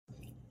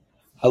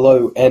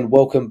Hello and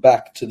welcome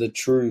back to the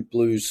True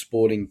Blues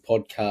Sporting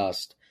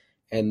Podcast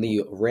and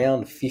the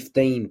round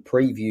 15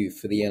 preview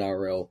for the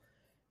NRL.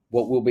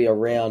 What will be a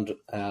round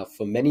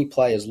for many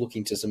players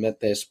looking to cement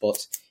their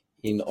spots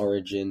in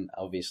Origin.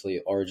 Obviously,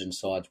 Origin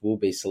sides will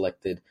be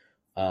selected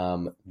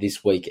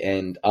this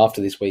weekend, after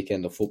this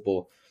weekend of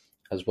football,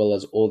 as well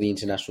as all the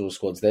international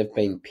squads. They've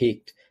been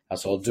picked,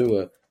 so I'll do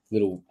a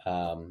little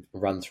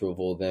run through of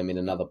all of them in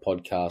another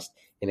podcast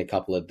in a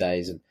couple of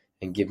days and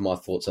give my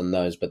thoughts on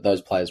those. But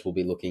those players will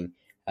be looking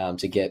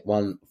to get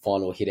one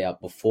final hit out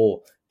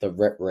before the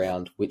rep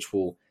round, which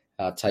will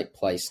take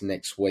place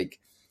next week.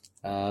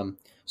 So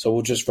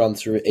we'll just run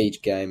through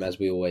each game as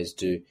we always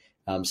do,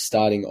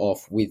 starting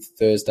off with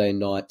Thursday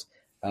night.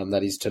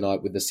 That is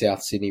tonight with the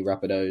South Sydney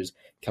Rapidos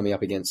coming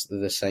up against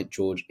the St.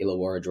 George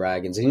Illawarra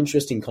Dragons. An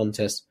interesting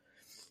contest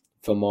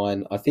for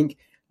mine. I think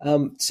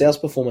South's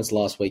performance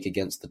last week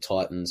against the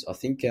Titans, I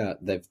think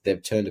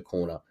they've turned a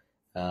corner.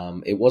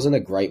 It wasn't a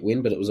great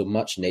win, but it was a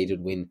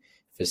much-needed win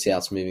for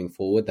Souths moving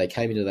forward. They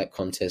came into that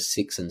contest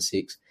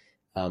 6-6,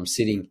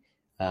 sitting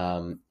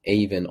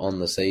even on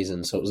the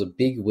season. So it was a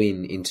big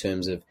win in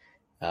terms of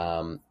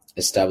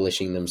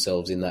establishing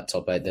themselves in that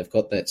top 8. They've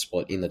got that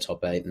spot in the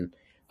top 8, and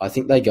I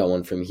think they go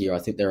on from here. I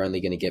think they're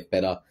only going to get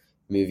better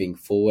moving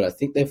forward. I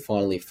think they've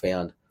finally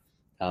found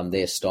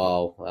their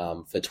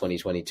style for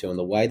 2022 and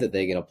the way that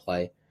they're going to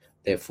play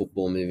their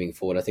football moving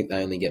forward. I think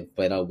they only get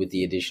better with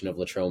the addition of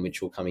Latrell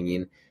Mitchell coming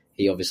in.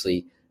 He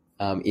obviously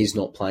is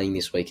not playing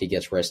this week. He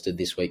gets rested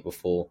this week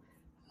before.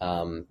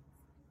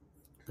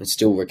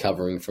 Still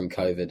recovering from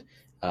COVID,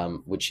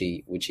 which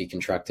he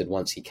contracted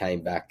once he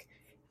came back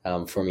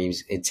from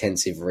his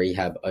intensive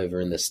rehab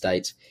over in the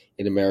States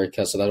in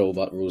America. So that all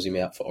but rules him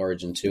out for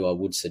Origin 2, I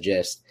would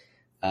suggest.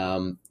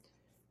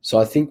 So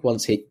I think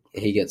once he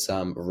gets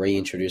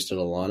reintroduced to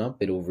the lineup,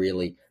 it'll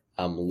really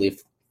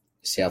lift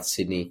South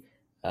Sydney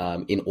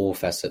in all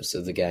facets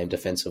of the game,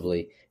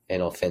 defensively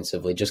and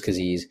offensively, just because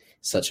he is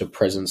such a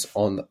presence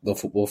on the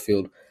football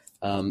field.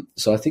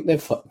 So I think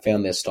they've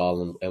found their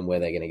style and where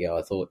they're going to go.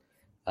 I thought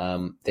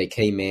their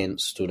key man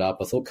stood up.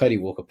 I thought Cody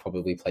Walker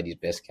probably played his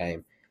best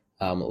game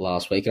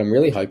last week, and I'm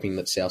really hoping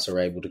that Souths are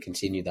able to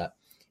continue that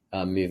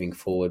moving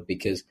forward,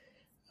 because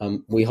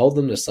we hold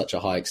them to such a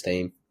high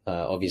esteem.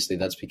 Obviously,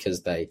 that's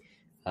because they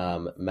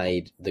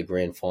made the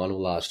grand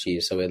final last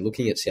year. So we're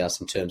looking at Souths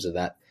in terms of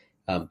that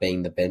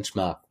being the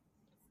benchmark.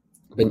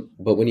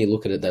 But when you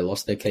look at it, they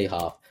lost their key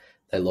half.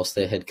 They lost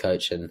their head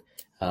coach and,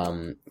 a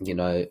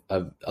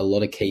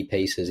lot of key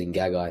pieces in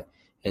Gagai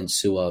and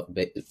Sewer,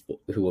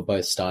 who were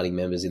both starting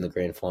members in the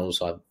grand final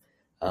side,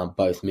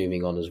 both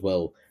moving on as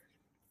well.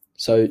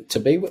 So to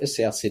be where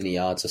South Sydney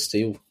are, to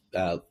still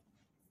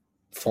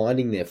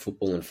finding their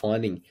football and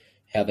finding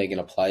how they're going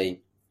to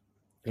play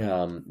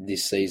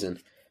this season,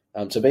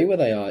 to be where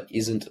they are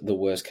isn't the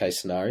worst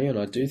case scenario. And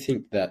I do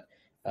think that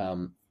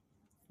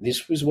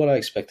this was what I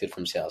expected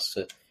from South,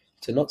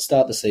 to not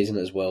start the season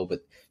as well,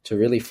 but to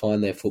really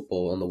find their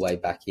football on the way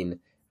back in,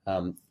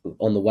 on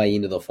the way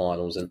into the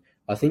finals. And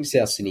I think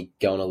South Sydney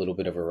go on a little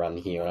bit of a run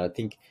here. And I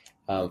think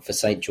for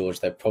St. George,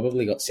 they've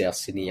probably got South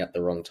Sydney at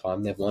the wrong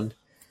time. They've won.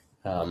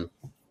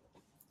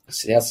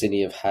 South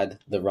Sydney have had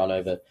the run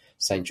over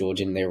St.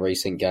 George in their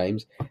recent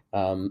games.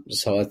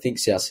 So I think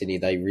South Sydney,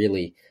 they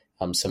really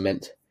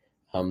cement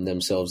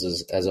themselves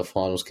as a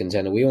finals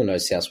contender. We all know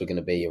Souths were going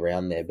to be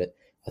around there, but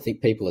I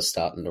think people are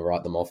starting to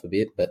write them off a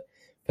bit. But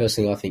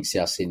personally, I think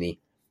South Sydney,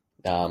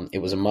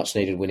 it was a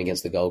much-needed win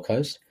against the Gold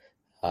Coast,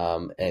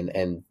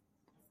 and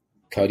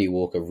Cody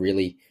Walker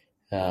really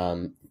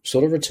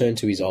sort of returned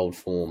to his old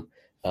form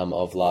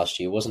of last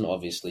year. It wasn't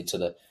obviously to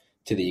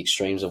the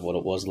extremes of what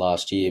it was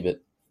last year,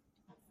 but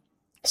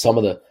some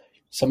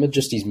of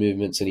just his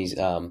movements and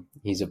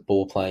his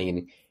ball playing,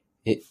 and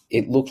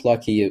it looked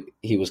like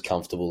he was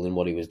comfortable in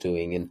what he was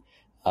doing.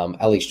 And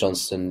Alex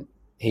Johnston,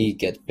 he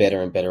gets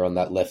better and better on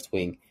that left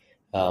wing,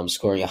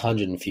 scoring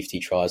 150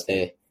 tries,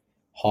 their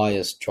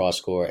highest try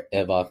scorer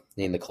ever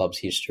in the club's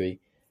history.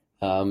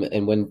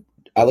 And when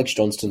Alex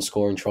Johnston's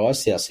scoring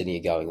tries, South Sydney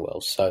are going well.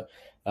 So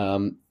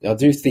I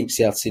do think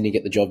South Sydney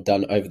get the job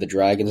done over the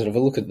Dragons. And if I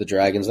look at the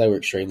Dragons, they were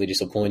extremely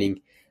disappointing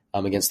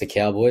against the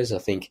Cowboys. I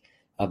think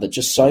that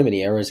just so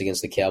many errors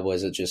against the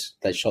Cowboys that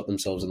they shot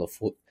themselves in the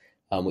foot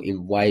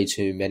in way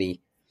too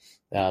many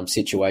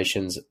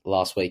situations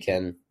last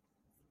weekend.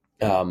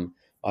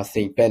 I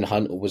think Ben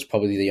Hunt was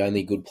probably the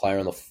only good player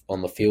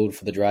on the field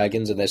for the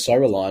Dragons, and they're so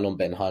reliant on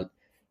Ben Hunt.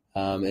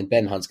 And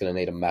Ben Hunt's going to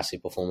need a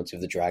massive performance if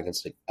the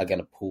Dragons are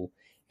going to pull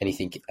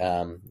anything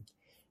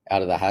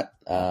out of the hat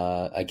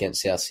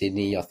against South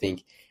Sydney. I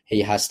think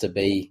he has to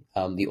be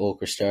the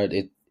orchestra.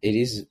 It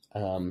is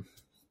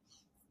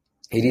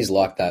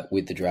like that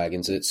with the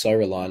Dragons. It's so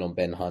reliant on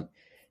Ben Hunt,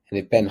 and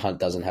if Ben Hunt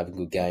doesn't have a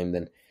good game,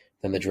 then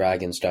the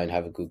Dragons don't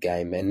have a good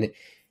game. And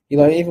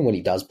even when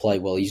he does play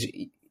well, he's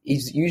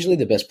usually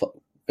the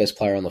best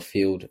player on the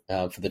field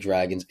for the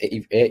Dragons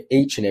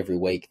each and every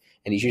week,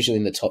 and he's usually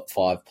in the top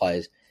 5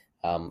 players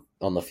on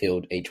the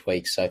field each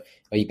week. So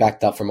he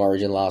backed up from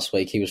Origin last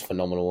week. He was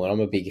phenomenal, and I'm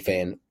a big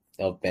fan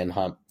of Ben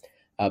Hunt.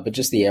 but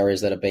just the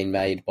errors that have been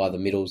made by the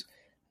middles.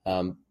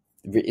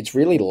 It's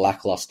really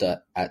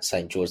lackluster at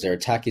St. George. Their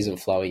attack isn't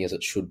flowing as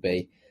it should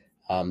be.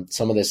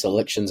 Some of their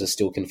selections are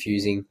still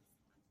confusing.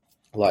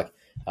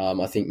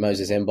 I think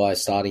Moses Mbai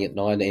is starting at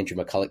 9, Andrew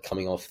McCulloch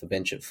coming off the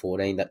bench at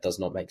 14. That does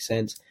not make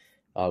sense.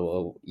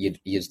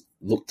 You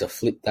look to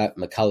flip that.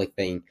 McCulloch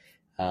being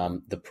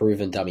the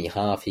proven dummy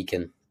half, he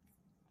can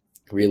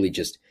really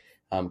just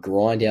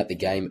grind out the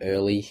game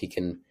early. He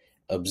can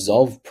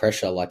absolve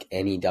pressure like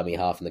any dummy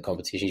half in the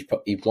competition.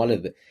 He's one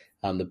of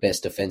the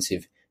best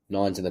defensive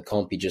nines in the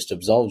comp. He just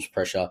absolves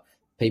pressure.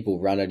 People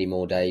run at him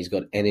all day. He's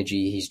got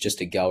energy. He's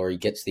just a goer. He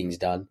gets things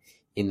done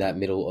in that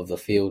middle of the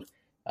field.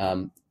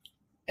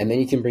 And then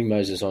you can bring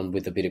Moses on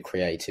with a bit of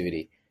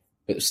creativity.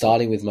 But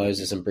starting with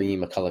Moses and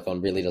bringing McCulloch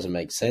on really doesn't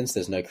make sense.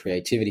 There's no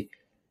creativity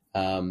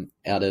out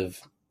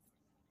of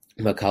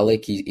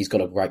McCulloch. He's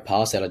got a great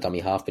pass out of dummy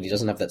half, but he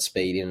doesn't have that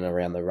speed in and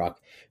around the ruck,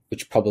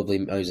 which probably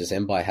Moses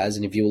Mbai has.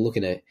 And if you were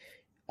looking at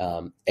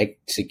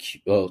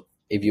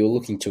if you were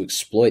looking to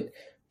exploit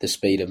the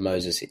speed of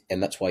Moses,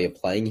 and that's why you're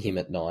playing him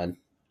at 9,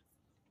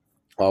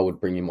 I would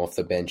bring him off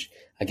the bench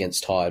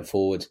against tired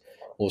forwards.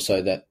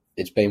 Also, that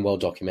it's been well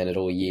documented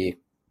all year.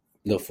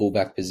 The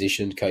fullback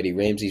position, Cody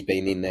Ramsey's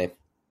been in there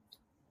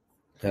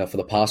for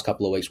the past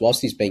couple of weeks.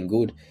 Whilst he's been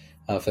good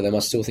for them, I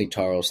still think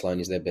Tyrell Sloan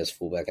is their best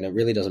fullback, and it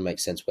really doesn't make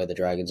sense where the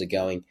Dragons are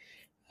going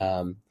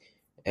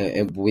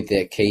and with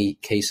their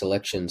key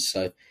selections.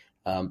 So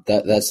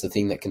that's the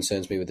thing that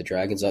concerns me with the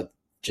Dragons. I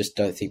just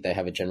don't think they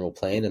have a general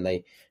plan, and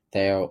they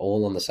are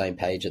all on the same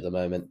page at the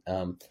moment.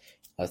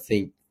 I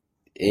think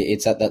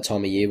it's at that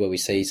time of year where we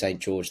see St.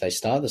 George. They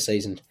start the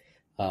season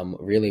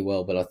really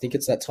well, but I think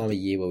it's that time of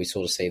year where we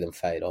sort of see them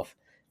fade off,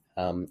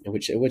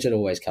 which it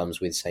always comes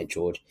with St.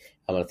 George.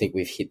 I think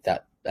we've hit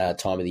that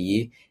time of the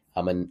year,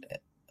 and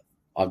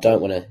I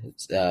don't want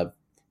to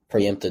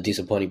preempt a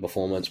disappointing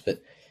performance,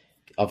 but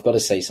I've got to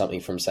see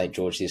something from St.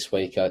 George this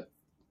week.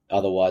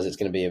 Otherwise, it's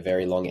going to be a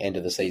very long end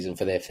of the season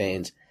for their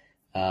fans,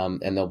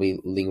 and they'll be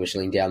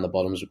languishing down the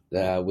bottoms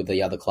with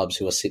the other clubs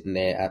who are sitting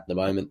there at the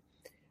moment,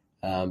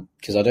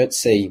 because I don't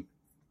see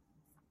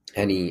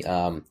any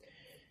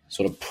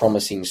sort of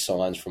promising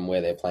signs from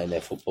where they're playing their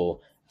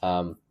football.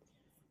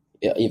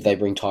 If they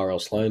bring Tyrell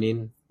Sloan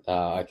in,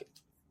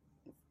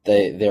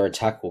 their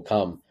attack will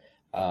come.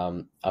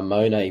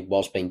 Amone,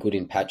 whilst being good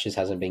in patches,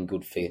 hasn't been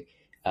good for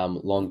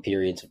long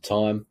periods of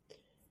time.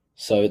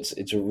 So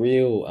it's a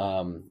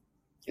real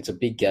it's a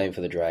big game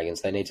for the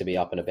Dragons. They need to be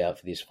up and about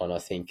for this one, I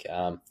think,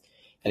 and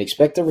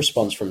expect a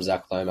response from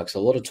Zach Lomax. A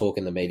lot of talk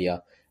in the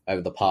media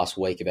over the past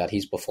week about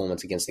his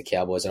performance against the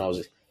Cowboys, and I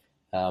was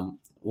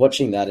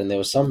watching that, and there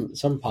were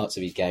some parts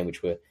of his game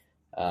which were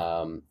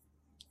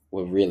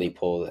really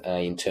poor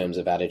in terms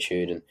of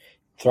attitude, and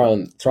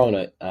throwing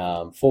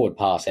a forward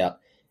pass out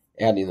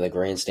into the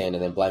grandstand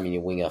and then blaming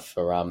your winger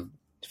for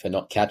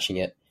not catching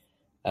it.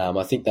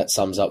 I think that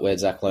sums up where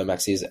Zach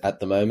Lomax is at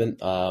the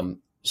moment.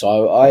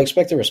 So I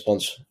expect a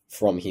response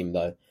from him,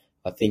 though.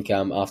 I think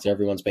after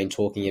everyone's been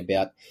talking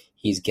about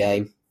his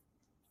game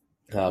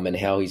and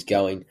how he's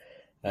going,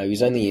 he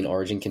was only in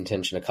Origin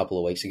contention a couple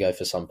of weeks ago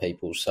for some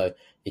people, so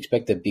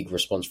expect a big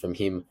response from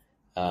him.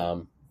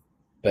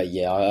 But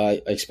yeah,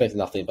 I expect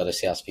nothing but a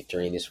South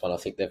victory in this one. I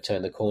think they've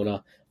turned the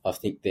corner. I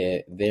think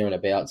they're there and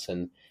abouts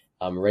and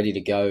ready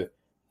to go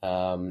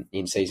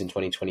in season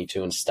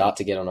 2022 and start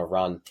to get on a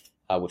run,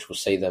 which will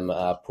see them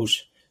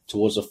push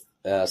towards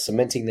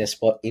cementing their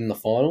spot in the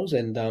finals,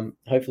 and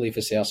hopefully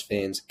for South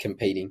fans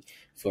competing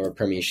for a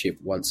premiership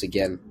once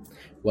again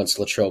once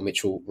Latrell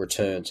Mitchell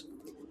returns.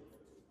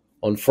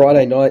 On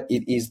Friday night,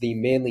 it is the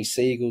Manly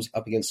Seagulls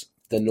up against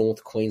the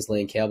North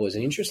Queensland Cowboys.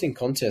 An interesting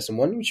contest, and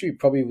one which we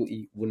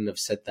probably wouldn't have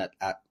said that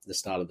at the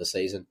start of the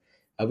season.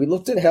 We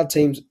looked at how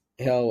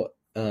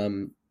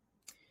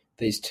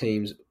these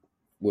teams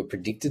were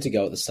predicted to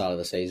go at the start of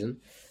the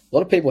season. A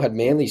lot of people had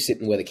Manly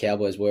sitting where the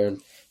Cowboys were,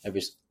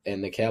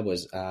 and the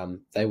Cowboys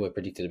they were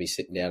predicted to be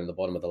sitting down in the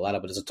bottom of the ladder.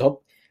 But it's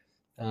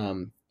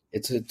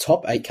a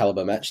top 8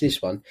 caliber match,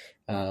 this one,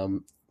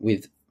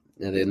 with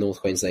the North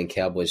Queensland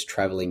Cowboys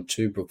travelling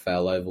to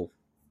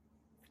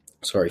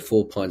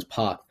Four Pines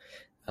Park,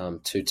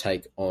 to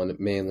take on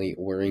Manly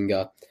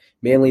Warringah.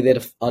 Manly, they're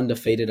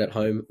undefeated at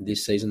home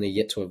this season. They're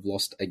yet to have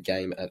lost a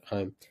game at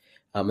home.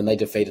 And they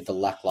defeated the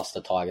lackluster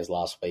Tigers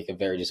last week. A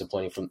very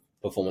disappointing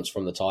performance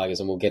from the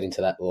Tigers, and we'll get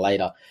into that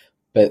later.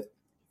 But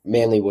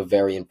Manly were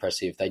very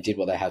impressive. They did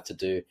what they had to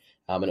do,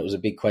 and it was a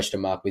big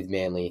question mark with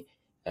Manly.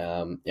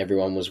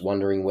 Everyone was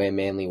wondering where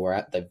Manly were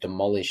at. They've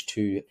demolished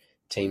 2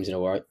 teams in a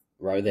row.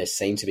 They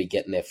seem to be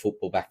getting their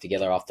football back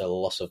together after the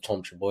loss of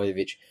Tom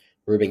Trebojevic.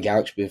 Ruben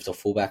Garrick's moved to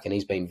fullback, and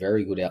he's been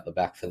very good out the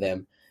back for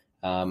them.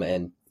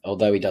 And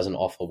although he doesn't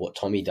offer what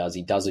Tommy does,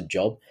 he does a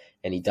job,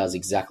 and he does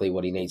exactly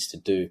what he needs to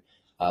do.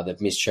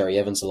 They've missed Cherry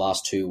Evans the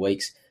last 2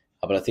 weeks,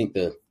 but I think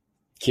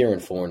Kieran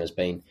Foran has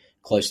been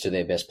close to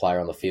their best player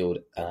on the field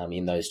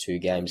in those 2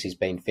 games. He's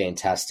been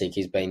fantastic.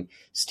 He's been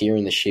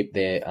steering the ship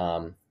there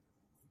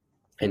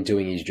and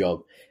doing his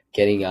job.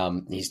 getting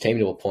his team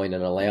to a point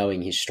and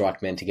allowing his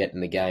strike men to get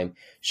in the game.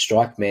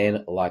 Strike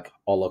man like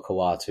Ola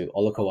Kawatu.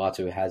 Ola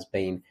Kawatu has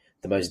been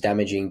the most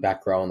damaging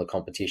back row in the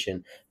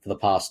competition for the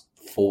past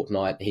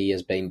fortnight. He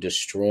has been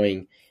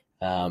destroying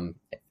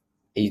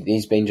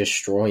he's been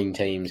destroying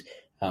teams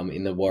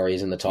in the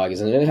Warriors and the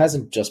Tigers, and it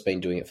hasn't just been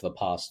doing it for the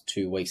past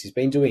 2 weeks. He's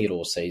been doing it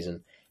all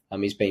season.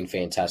 He's been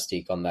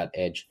fantastic on that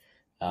edge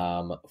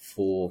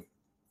for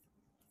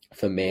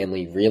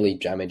Manly, really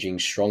damaging,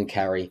 strong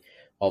carry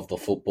of the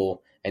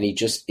football, and he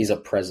just is a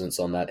presence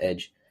on that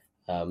edge.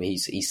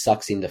 He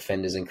sucks in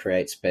defenders and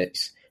creates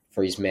space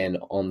for his men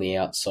on the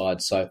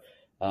outside. So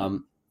I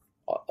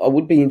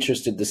would be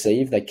interested to see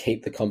if they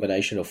keep the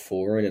combination of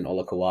Foran and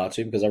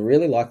Olakau'atu, because I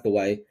really like the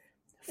way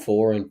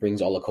Foran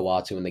brings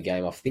Olakau'atu in the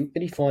game. I think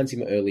that he finds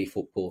him early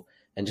football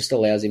and just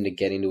allows him to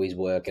get into his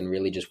work and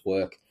really just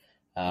work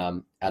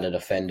at a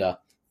defender,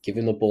 give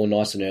him the ball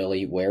nice and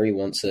early where he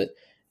wants it,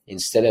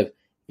 instead of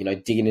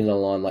digging in a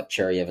line like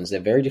Cherry Evans. They're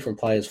very different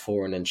players,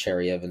 Foran and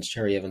Cherry Evans.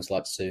 Cherry Evans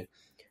likes to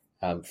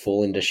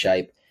fall into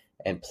shape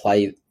and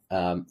play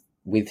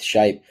with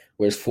shape,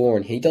 whereas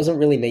Foran, he doesn't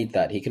really need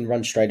that. He can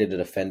run straight at a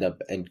defender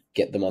and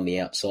get them on the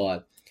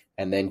outside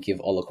and then give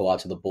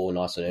Olakau'atu the ball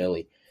nice and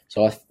early.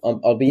 So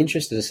I'll be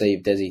interested to see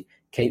if Desi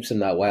keeps them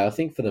that way. I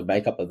think for the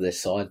makeup of their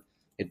side,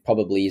 it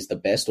probably is the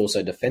best.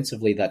 Also,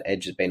 defensively, that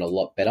edge has been a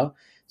lot better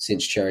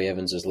since Cherry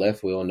Evans has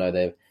left. We all know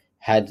they've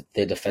had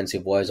their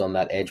defensive woes on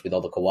that edge with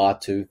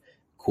Olakau'atu.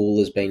 Cool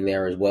has been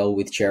there as well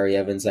with Cherry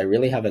Evans. They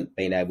really haven't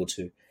been able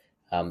to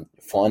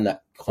find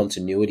that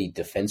continuity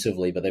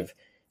defensively, but they've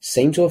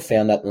seemed to have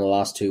found that in the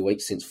last 2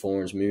 weeks since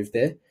Foran's moved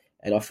there.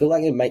 And I feel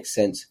like it makes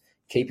sense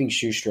keeping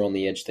Schuster on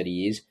the edge that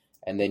he is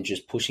and then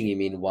just pushing him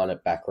in one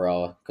at back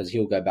rower, because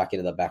he'll go back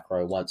into the back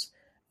row once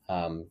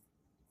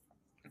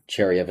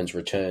Cherry Evans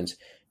returns,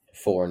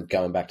 Foran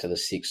going back to the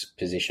sixth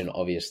position,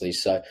 obviously.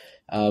 So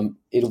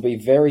it'll be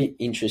very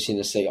interesting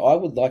to see. I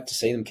would like to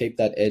see them keep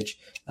that edge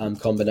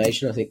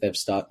combination. I think they've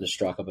started to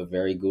strike up a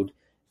very good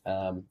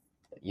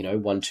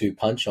 1-2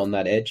 punch on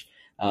that edge.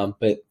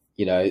 But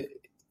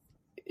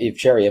if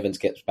Cherry Evans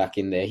gets back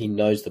in there, he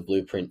knows the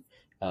blueprint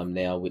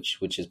now, which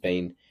has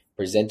been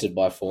presented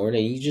by Foran,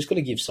 and you just got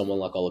to give someone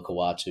like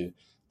Olakau'atu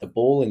the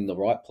ball in the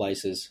right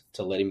places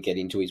to let him get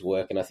into his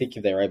work. And I think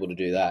if they're able to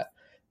do that,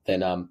 then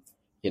they'll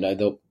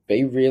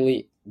be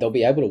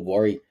able to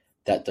worry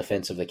that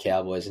defense of the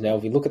Cowboys. Now,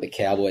 if you look at the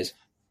Cowboys,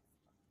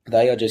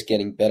 they are just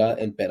getting better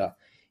and better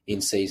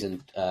in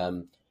season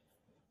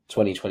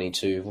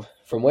 2022.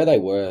 From where they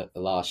were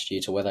last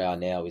year to where they are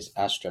now is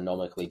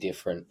astronomically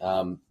different.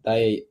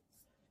 They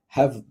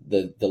have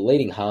the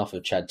leading half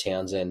of Chad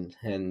Townsend,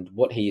 and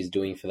what he is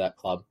doing for that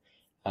club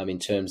in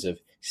terms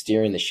of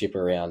steering the ship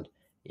around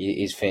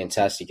is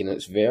fantastic. And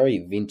it's very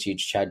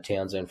vintage Chad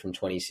Townsend from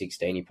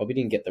 2016. He probably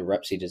didn't get the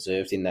reps he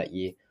deserved in that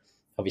year,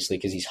 obviously,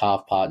 because his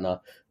half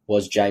partner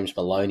was James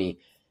Maloney.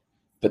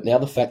 But now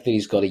the fact that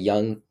he's got a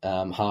young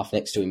half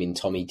next to him in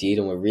Tommy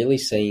Dearden, we're really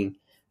seeing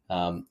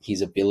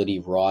his ability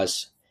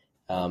rise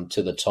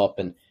to the top,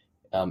 and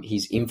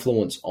his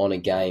influence on a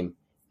game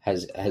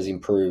has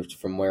improved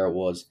from where it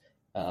was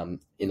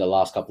in the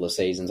last couple of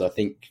seasons. I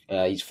think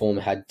his form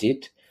had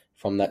dipped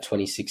from that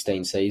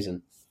 2016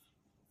 season.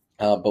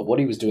 But what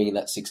he was doing in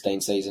that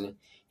 16 season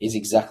is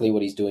exactly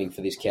what he's doing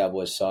for this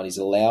Cowboys side. He's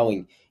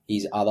allowing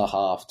his other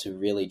half to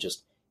really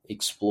just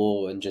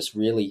explore and just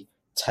really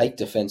take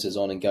defenses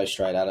on and go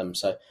straight at them.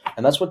 So,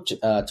 and that's what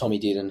Tommy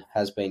Dearden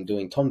has been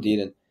doing. Tom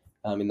Dearden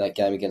in that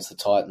game against the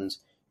Titans,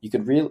 you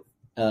could really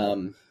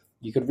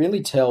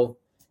tell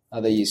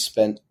that he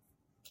spent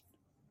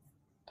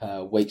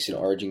weeks in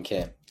Origin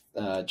camp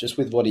just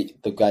with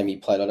the game he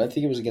played. I don't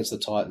think it was against the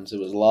Titans. It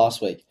was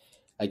last week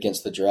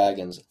against the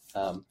Dragons.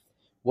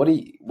 What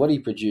he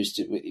produced,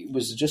 it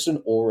was just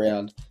an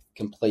all-round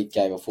complete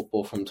game of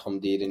football from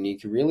Tom Dearden. You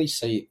could really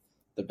see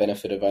the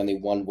benefit of only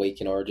 1 week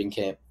in Origin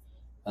camp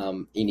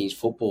in his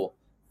football.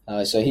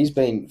 So he's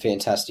been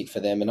fantastic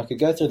for them. And I could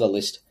go through the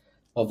list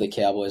of the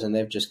Cowboys, and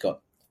they've just got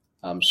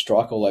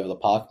strike all over the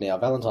park now.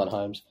 Valentine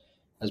Holmes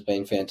has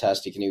been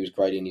fantastic, and he was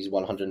great in his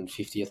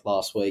 150th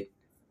last week.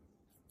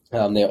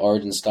 Their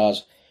Origin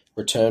stars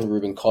return.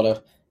 Ruben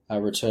Cotter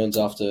returns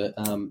after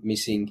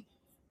missing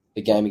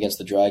the game against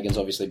the Dragons,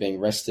 obviously being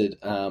rested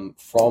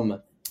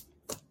from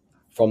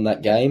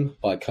that game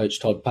by Coach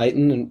Todd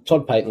Payton. And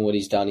Todd Payton, what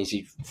he's done is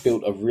he's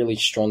built a really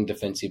strong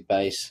defensive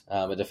base,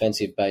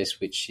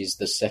 which is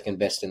the second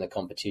best in the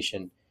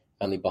competition,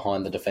 only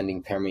behind the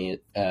defending premiers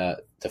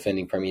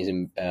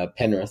in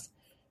Penrith.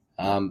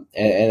 And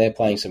they're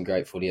playing some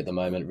great footy at the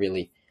moment,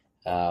 really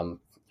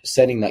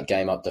setting that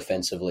game up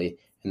defensively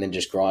and then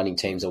just grinding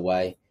teams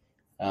away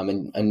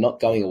and not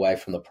going away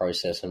from the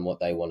process and what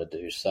they want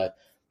to do. So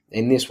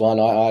in this one,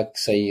 I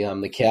see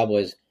the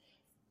Cowboys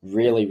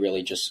really,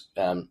 really just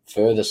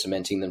further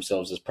cementing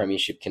themselves as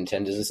premiership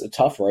contenders. It's a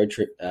tough road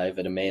trip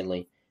over to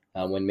Manly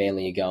when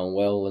Manly are going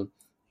well, and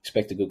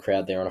expect a good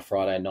crowd there on a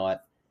Friday night.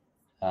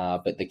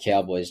 But the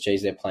Cowboys,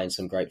 geez, they're playing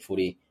some great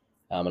footy,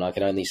 and I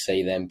can only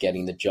see them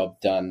getting the job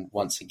done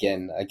once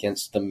again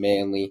against the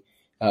Manly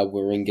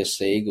Warringah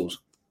Sea Eagles.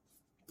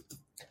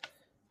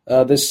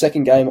 The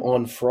second game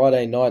on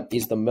Friday night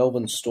is the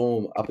Melbourne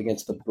Storm up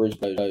against the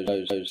Brisbane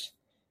Broncos.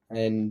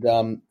 And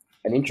an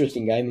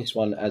interesting game, this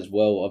one as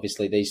well.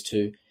 Obviously, these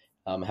two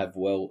have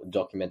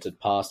well-documented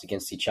past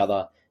against each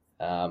other,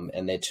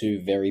 and they're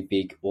two very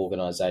big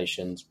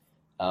organisations,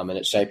 and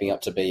it's shaping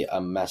up to be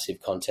a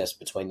massive contest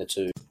between the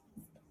two.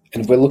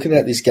 And if we're looking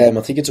at this game,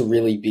 I think it's a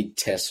really big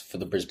test for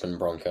the Brisbane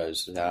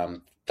Broncos.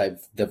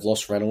 They've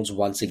lost Reynolds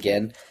once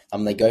again.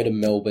 They go to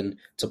Melbourne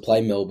to play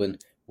Melbourne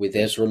with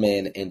Ezra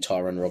Mann and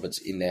Tyrone Roberts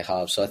in their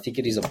halves. So I think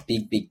it is a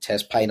big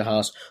test. Payne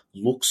Haas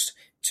looks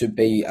to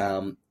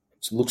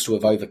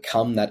have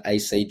overcome that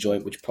AC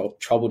joint, which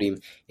troubled him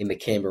in the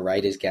Canberra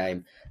Raiders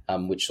game,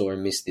 which saw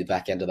him miss the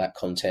back end of that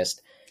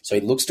contest. So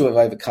he looks to have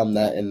overcome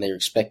that, and they're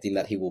expecting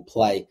that he will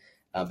play.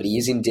 But he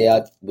is in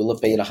doubt. Will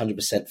it be an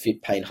 100%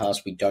 fit Payne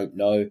Haas? We don't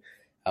know.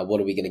 What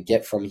are we going to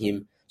get from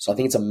him? So I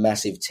think it's a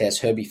massive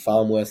test. Herbie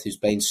Farnworth, who's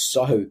been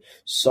so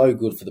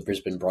good for the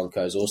Brisbane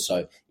Broncos,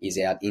 also is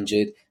out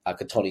injured.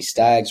 Katoni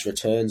Staggs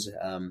returns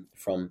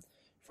from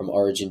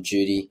Origin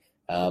duty,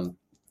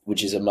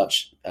 which is a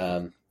much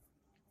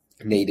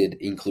needed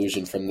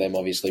inclusion from them,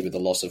 obviously, with the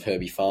loss of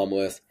Herbie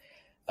Farnworth.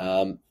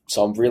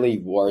 So I'm really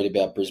worried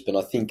about Brisbane.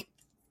 I think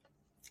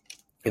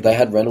if they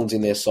had Reynolds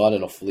in their side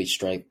and a fully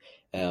strength,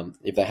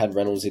 if they had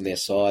Reynolds in their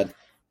side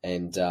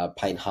and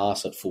Payne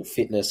Haas at full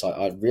fitness,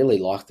 I'd really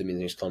like them in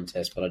this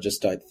contest, but I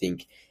just don't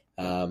think...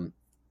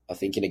 I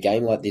think in a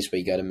game like this where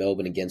you go to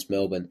Melbourne against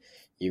Melbourne,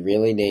 you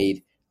really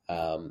need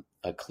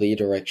a clear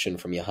direction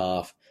from your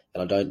half,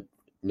 and I don't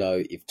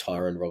know if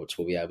Tyrone Roberts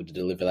will be able to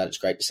deliver that. It's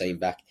great to see him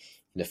back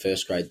in the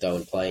first grade, though,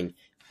 and playing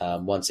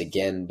once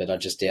again, but I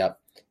just doubt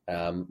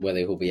whether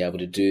he'll be able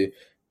to do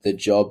the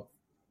job.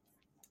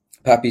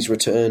 Pappy's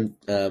return,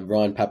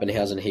 Ryan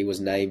Pappenhausen, he was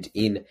named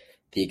in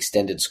the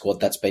extended squad.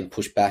 That's been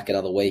pushed back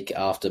another week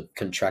after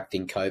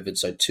contracting COVID.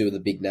 So two of the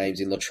big names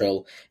in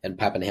Latrell and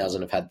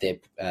Pappenhausen have had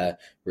their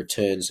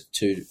returns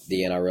to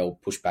the NRL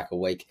pushed back a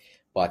week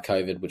by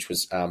COVID, which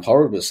was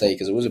horrible to see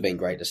because it would have been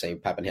great to see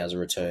Pappenhausen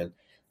return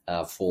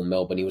for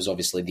Melbourne. He was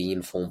obviously the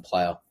informed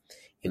player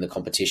in the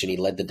competition. He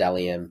led the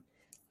Dally M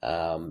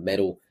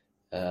medal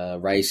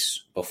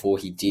race before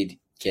he did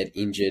get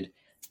injured,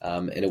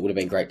 and it would have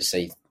been great to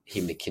see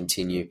him to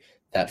continue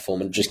that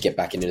form and just get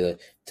back into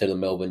the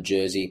Melbourne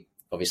jersey.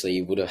 Obviously,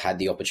 he would have had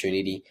the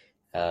opportunity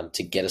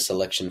to get a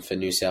selection for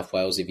New South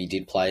Wales if he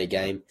did play a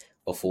game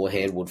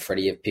beforehand. Would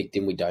Freddie have picked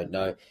him? We don't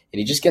know. And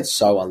he just gets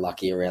so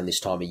unlucky around this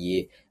time of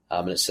year.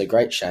 And it's a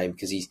great shame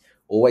because he's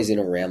always in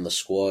and around the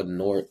squad and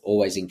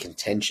always in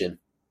contention.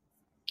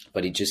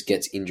 But he just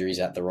gets injuries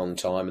at the wrong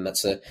time. And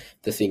that's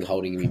the thing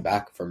holding him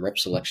back from rep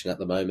selection at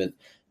the moment.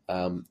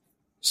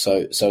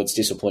 So it's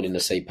disappointing to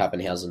see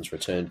Pappenhausen's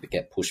return but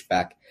get pushed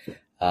back.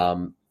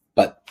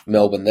 But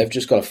Melbourne, they've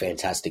just got a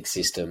fantastic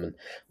system. And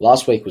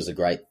last week was a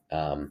great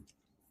echo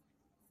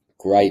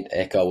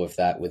of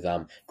that with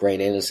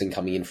Grant Anderson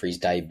coming in for his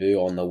debut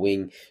on the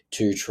wing,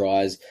 2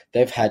 tries.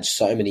 They've had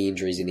so many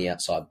injuries in the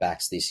outside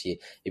backs this year.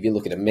 If you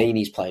look at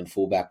Amini's playing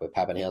fullback where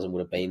Pappenhausen would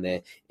have been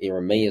there.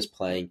 Iramia's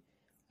playing,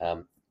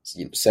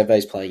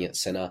 Seve's playing at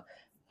centre.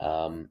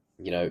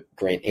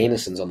 Grant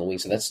Anderson's on the wing,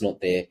 so that's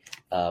not their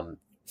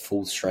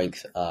full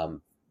strength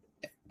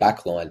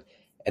backline.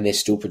 And they're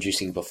still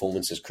producing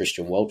performances.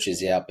 Christian Welch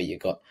is out, but you've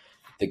got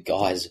the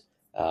guys,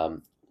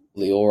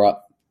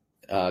 Leora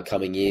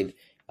coming in.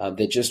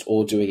 They're just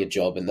all doing a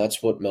job, and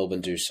that's what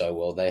Melbourne do so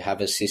well. They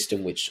have a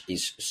system which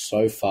is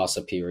so far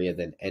superior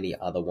than any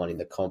other one in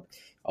the comp.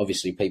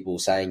 Obviously, people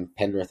saying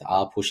Penrith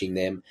are pushing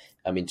them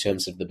in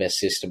terms of the best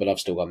system, but I've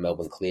still got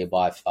Melbourne clear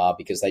by far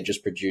because they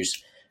just produce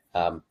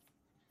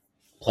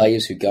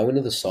players who go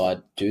into the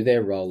side, do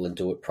their role and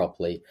do it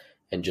properly,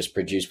 and just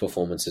produce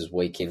performances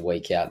week in,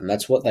 week out. And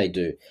that's what they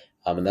do.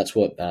 And that's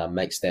what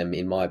makes them,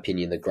 in my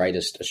opinion, the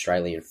greatest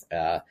Australian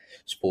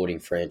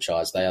sporting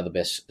franchise. They are the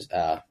best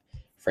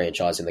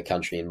franchise in the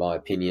country, in my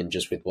opinion,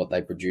 just with what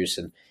they produce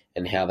and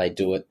how they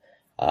do it.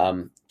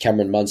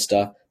 Cameron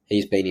Munster,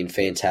 he's been in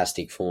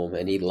fantastic form,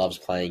 and he loves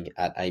playing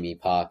at Amy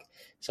Park,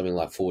 something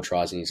like 4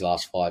 tries in his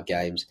last 5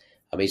 games.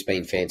 He's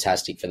been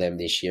fantastic for them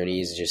this year, and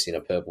he is just in a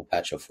purple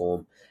patch of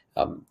form.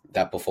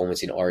 That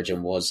performance in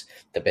Origin was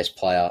the best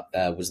player,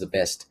 was the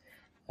best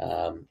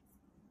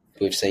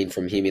we've seen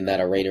from him in that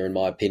arena, in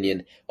my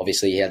opinion.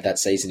 Obviously, he had that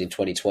season in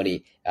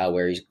 2020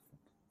 where he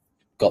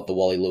got the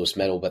Wally Lewis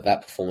medal, but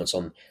that performance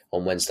on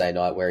Wednesday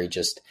night where he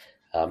just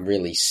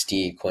really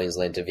steered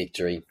Queensland to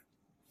victory.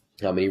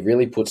 He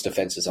really puts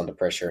defences under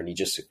pressure, and he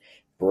just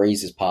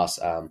breezes past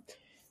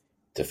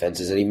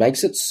defences, and he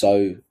makes it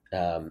so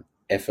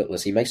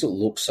effortless. He makes it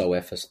look so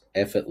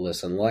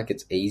effortless and like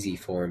it's easy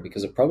for him,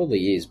 because it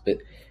probably is, but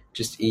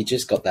he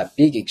just got that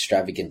big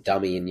extravagant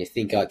dummy, and you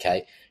think,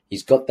 okay,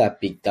 he's got that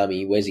big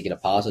dummy, where's he going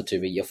to pass it to?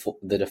 But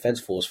the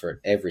defence falls for it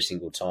every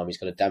single time. He's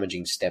got a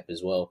damaging step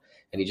as well,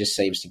 and he just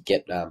seems to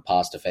get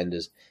past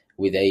defenders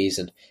with ease.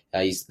 And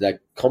he's that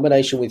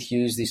combination with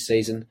Hughes this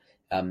season.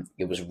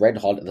 It was red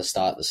hot at the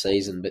start of the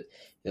season, but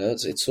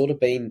it's sort of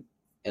been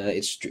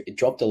it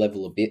dropped a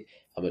level a bit.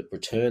 It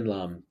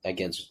returned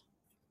against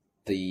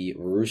the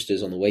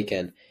Roosters on the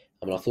weekend.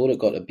 I thought it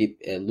got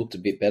looked a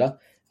bit better,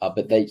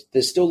 but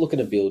they're still looking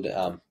to build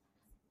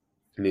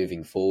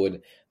moving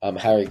forward.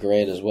 Harry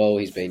Grant as well,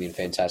 he's been in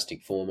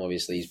fantastic form.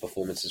 Obviously, his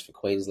performances for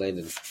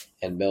Queensland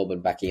and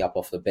Melbourne backing up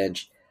off the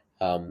bench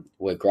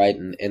were great.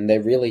 And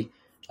they're really,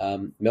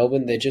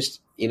 Melbourne, they're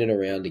just in and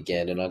around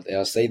again. And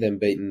I see them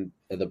beating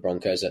the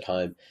Broncos at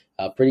home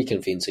pretty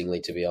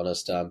convincingly, to be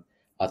honest.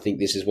 I think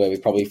this is where we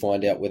probably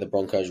find out where the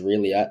Broncos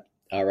really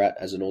are at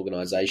as an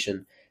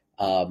organisation.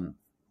 And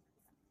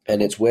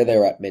it's where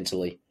they're at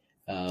mentally.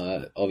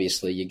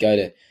 Obviously, you go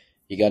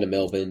to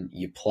Melbourne,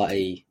 you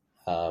play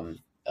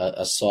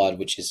a side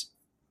which is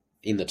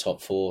in the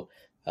top four.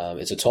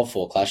 It's a top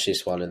four clash,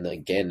 this one, and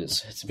again,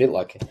 it's a bit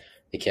like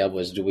the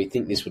Cowboys. Do we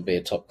think this would be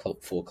a top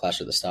four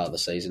clash at the start of the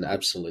season?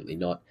 Absolutely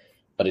not.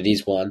 But it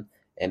is one,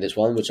 and it's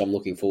one which I'm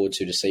looking forward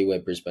to see where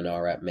Brisbane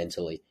are at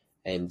mentally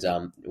and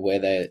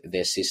where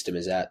their system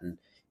is at, and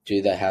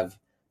do they have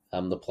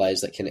the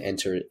players that can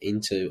enter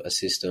into a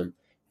system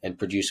and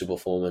produce a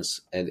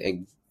performance,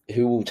 and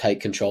who will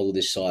take control of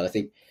this side. I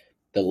think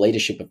the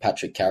leadership of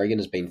Patrick Carrigan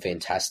has been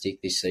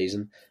fantastic this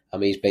season.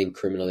 He's been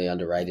criminally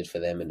underrated for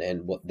them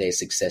and what their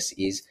success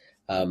is.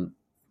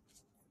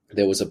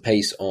 There was a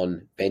piece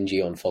on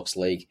Benji on Fox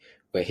League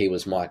where he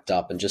was mic'd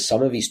up, and just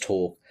some of his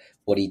talk,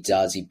 what he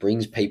does, he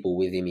brings people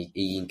with him.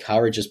 He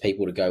encourages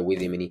people to go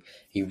with him, and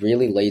he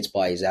really leads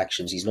by his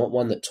actions. He's not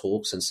one that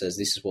talks and says,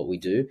 this is what we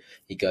do.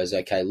 He goes,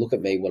 okay, look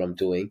at me, what I'm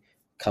doing.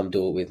 Come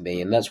do it with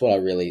me. And that's what I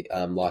really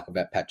like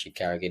about Patrick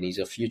Carrigan. He's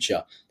a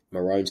future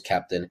Maroons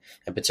captain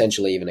and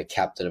potentially even a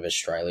captain of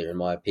Australia, in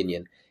my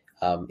opinion.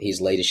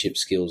 His leadership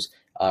skills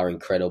are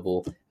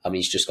incredible.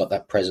 He's just got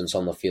that presence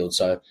on the field.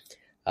 So,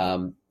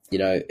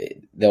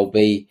 they'll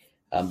be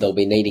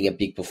needing a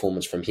big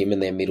performance from him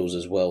and their middles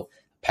as well.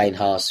 Payne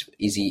Haas,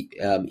 if he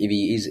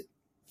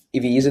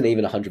isn't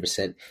even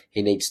 100%,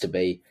 he needs to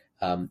be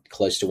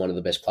close to one of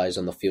the best players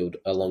on the field,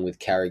 along with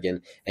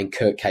Carrigan, and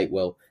Kurt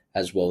Capewell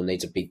as well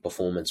needs a big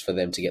performance for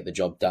them to get the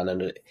job done.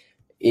 And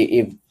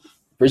if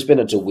Brisbane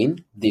are to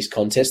win this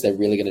contest, they're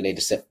really going to need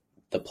to set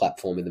the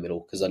platform in the middle,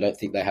 because I don't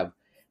think they have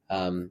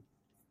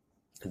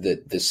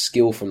the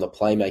skill from the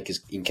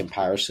playmakers in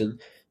comparison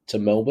to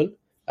Melbourne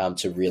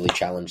to really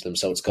challenge them.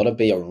 So it's got to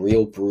be a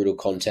real brutal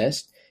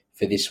contest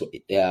for this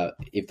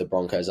if the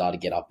Broncos are to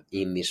get up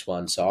in this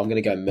one. So I'm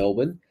going to go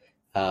Melbourne.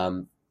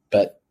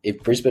 But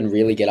if Brisbane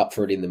really get up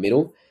for it in the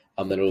middle,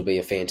 then it'll be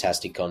a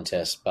fantastic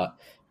contest. But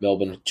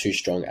Melbourne too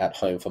strong at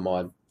home for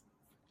mine.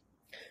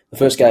 The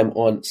first game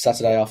on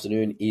Saturday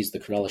afternoon is the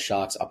Cronulla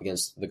Sharks up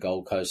against the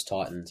Gold Coast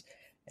Titans.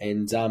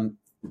 And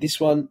this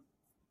one,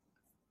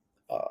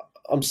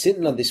 I'm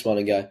sitting on this one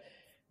and go,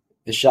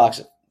 the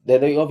Sharks, they're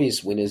the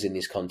obvious winners in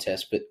this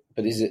contest,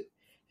 but is it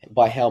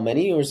by how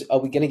many, or are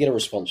we going to get a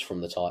response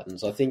from the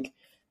Titans? I think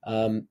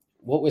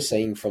what we're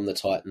seeing from the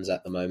Titans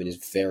at the moment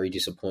is very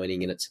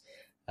disappointing, and it's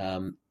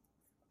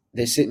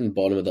they're sitting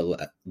bottom of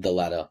the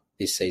ladder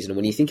this season. And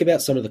when you think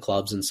about some of the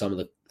clubs and some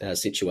of the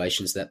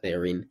situations that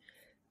they're in,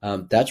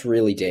 that's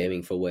really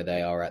damning for where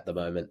they are at the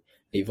moment.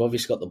 You've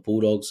obviously got the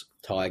Bulldogs,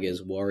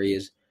 Tigers,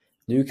 Warriors,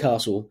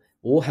 Newcastle,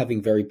 all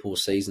having very poor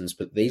seasons,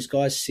 but these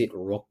guys sit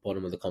rock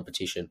bottom of the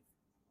competition.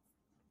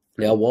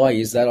 Now, why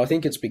is that? I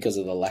think it's because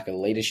of the lack of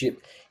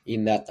leadership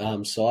in that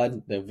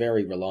side. They're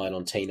very reliant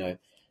on Tino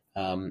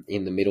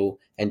in the middle,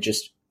 and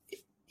just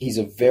he's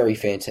a very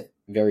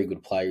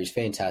good player. He's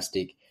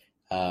fantastic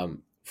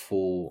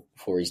for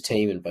his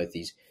team and both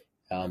his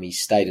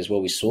state as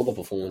well. We saw the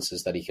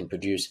performances that he can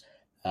produce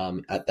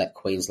at that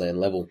Queensland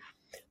level.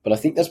 But I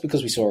think that's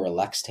because we saw a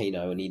relaxed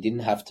Tino, and he didn't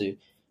have to.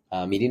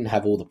 He didn't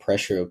have all the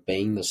pressure of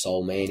being the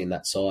sole man in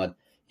that side.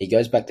 He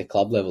goes back to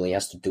club level. And he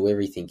has to do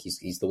everything.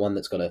 He's the one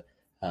that's got to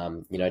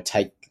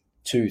take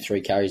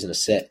 2-3 carries in a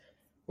set.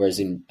 Whereas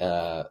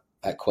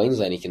at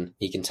Queensland,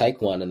 he can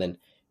take one and then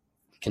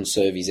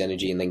conserve his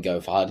energy and then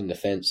go hard in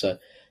defence. So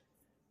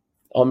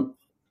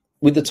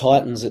with the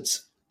Titans,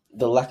 it's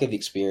the lack of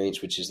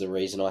experience, which is the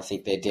reason I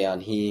think they're down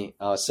here.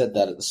 I said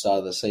that at the start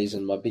of the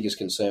season. My biggest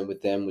concern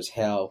with them was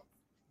how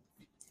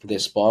their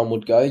spine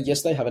would go.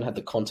 Yes, they haven't had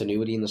the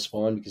continuity in the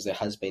spine because there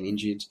has been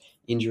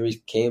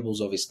injuries.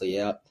 Campbell's obviously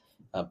out.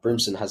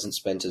 Brimson hasn't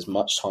spent as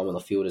much time on the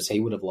field as he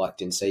would have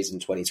liked in season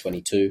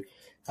 2022.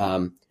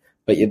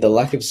 But yeah, the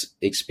lack of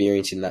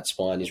experience in that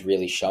spine is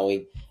really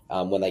showing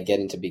when they get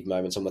into big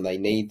moments, and when they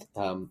need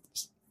an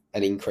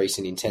increase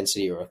in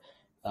intensity or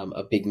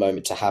a big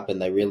moment to happen,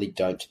 they really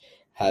don't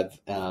have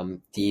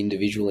the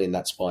individual in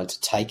that spine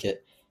to take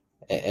it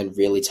and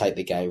really take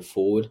the game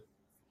forward.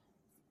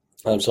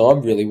 So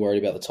I'm really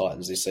worried about the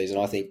Titans this season.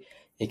 I think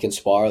it can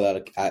spiral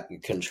out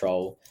of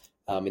control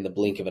in the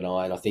blink of an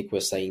eye, and I think we're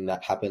seeing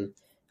that happen.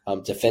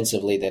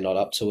 Defensively, they're not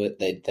up to it.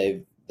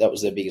 That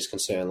was their biggest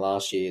concern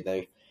last year.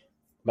 They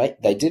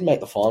did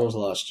make the finals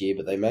last year,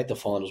 but they made the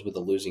finals with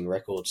a losing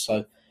record.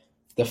 So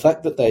the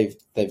fact that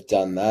they've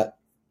done that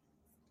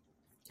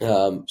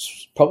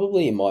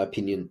probably, in my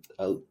opinion,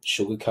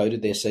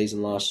 sugar-coated their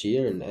season last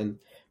year and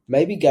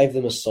maybe gave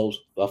them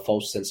a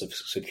false sense of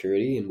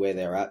security in where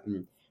they're at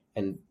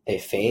and their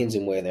fans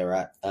and where they're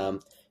at.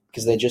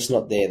 because they're just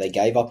not there. They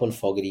gave up on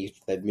Fogarty.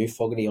 They've moved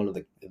Fogarty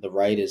onto the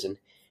Raiders, and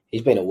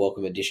he's been a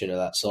welcome addition to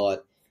that side.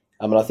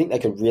 And I think they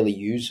could really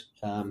use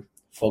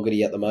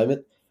Fogarty at the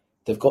moment.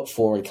 They've got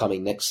Foran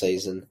coming next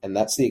season, and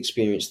that's the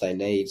experience they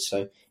need.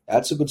 So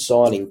that's a good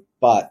signing,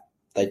 but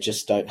they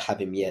just don't have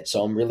him yet.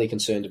 So I'm really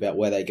concerned about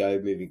where they go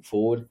moving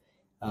forward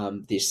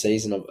this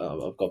season.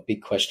 I've got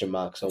big question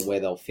marks on where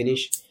they'll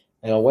finish,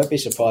 and I won't be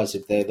surprised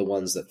if they're the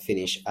ones that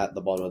finish at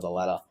the bottom of the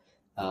ladder,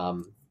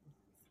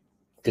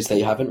 because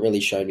they haven't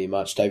really shown me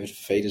much. David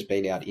Fifita's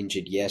been out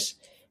injured, yes,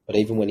 but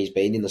even when he's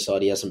been in the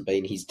side, he hasn't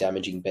been his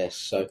damaging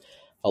best. So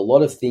a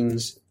lot of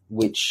things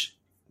which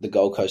the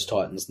Gold Coast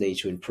Titans need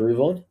to improve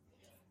on,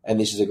 and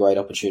this is a great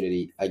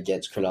opportunity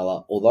against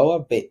Cronulla.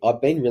 Although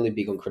I've been really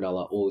big on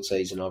Cronulla all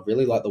season, I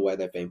really like the way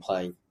they've been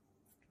playing.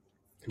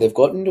 They've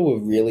gotten into a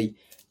really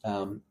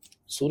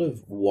sort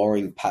of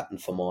worrying pattern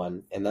for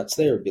mine, and that's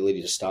their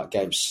ability to start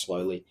games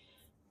slowly.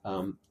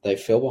 They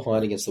fell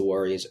behind against the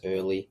Warriors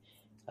early,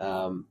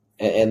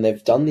 and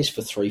they've done this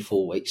for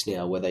 3-4 weeks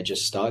now, where they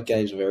just start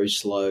games very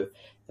slow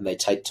and they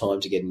take time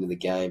to get into the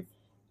game.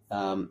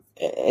 And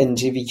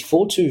if you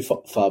fall too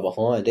far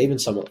behind, even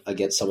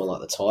against someone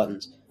like the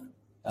Titans,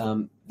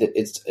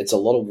 it's a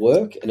lot of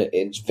work, and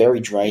it's very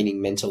draining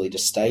mentally to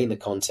stay in the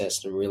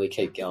contest and really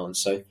keep going.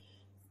 So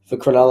for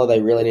Cronulla,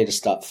 they really need to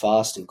start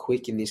fast and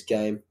quick in this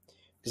game,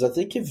 because I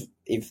think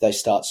if they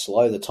start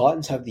slow, the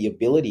Titans have the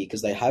ability,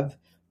 because they have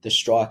the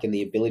strike and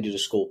the ability to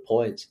score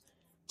points,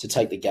 to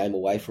take the game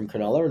away from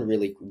Cronulla and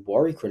really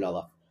worry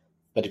Cronulla.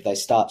 But if they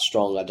start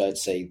strong, I don't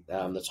see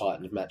the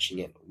Titans matching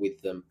it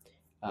with them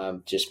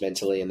just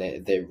mentally,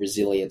 and their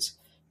resilience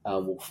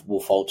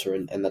will falter,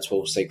 and that's where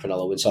we'll see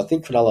Cronulla win. So I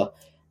think Cronulla,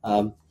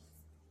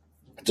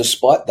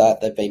 despite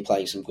that, they've been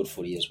playing some good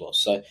footy as well.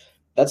 So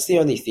that's the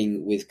only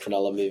thing with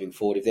Cronulla moving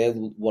forward. If they're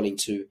wanting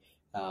to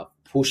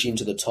push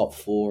into the top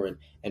four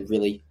and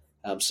really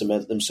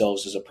cement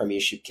themselves as a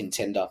premiership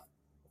contender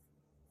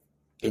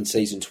in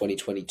season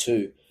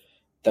 2022,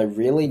 they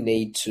really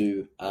need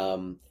to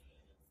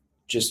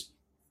just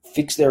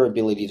fix their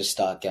ability to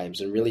start games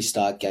and really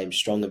start games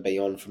strong and be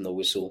on from the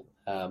whistle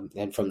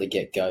and from the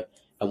get-go.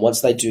 And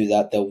once they do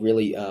that, they'll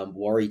really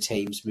worry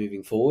teams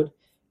moving forward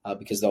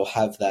because they'll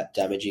have that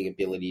damaging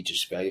ability to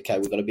just go, okay,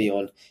 we've got to be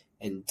on.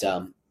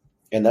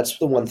 And that's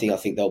the one thing I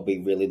think they'll be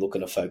really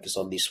looking to focus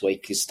on this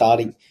week, is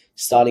starting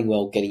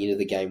well, getting into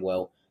the game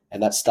well.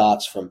 And that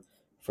starts from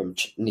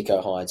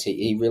Nicho Hynes.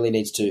 He really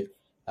needs to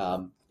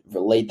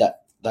lead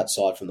that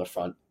side from the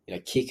front,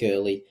 kick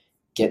early,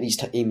 get his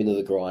team into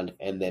the grind,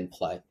 and then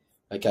play.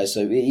 Okay,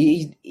 so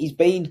he's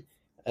been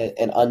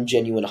an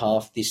ungenuine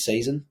half this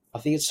season. I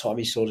think it's time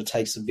he sort of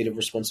takes a bit of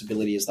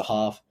responsibility as the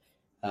half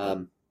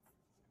and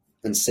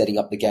setting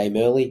up the game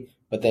early,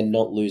 but then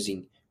not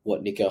losing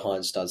what Nicho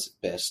Hynes does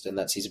best, and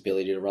that's his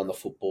ability to run the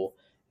football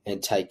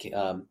and take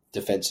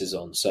defences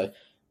on. So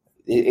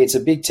it's a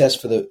big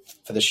test for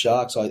the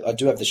Sharks. I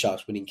do have the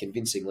Sharks winning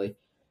convincingly,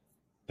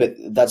 but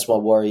that's my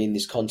worry in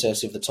this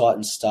contest. If the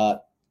Titans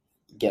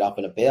get up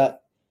and about,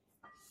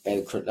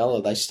 and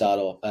Cronulla, they start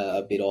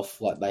a bit off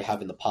like they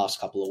have in the past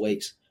couple of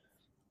weeks,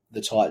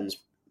 the Titans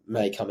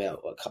may come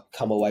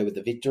away with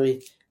the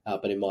victory,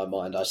 but in my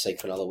mind, I see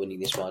Cronulla winning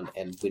this one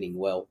and winning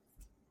well.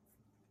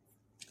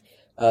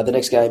 The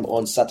next game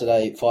on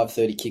Saturday,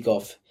 5:30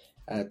 kickoff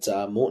at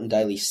Moreton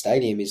Daily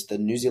Stadium, is the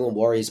New Zealand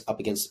Warriors up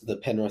against the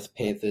Penrith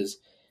Panthers.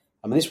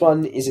 This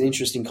one is an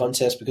interesting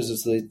contest because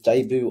it's the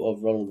debut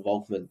of Ronald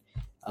Volkman.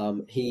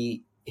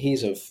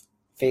 He's a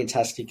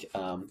fantastic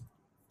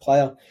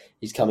player.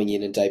 He's coming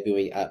in and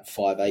debuting at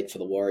 5'8" for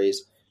the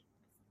Warriors.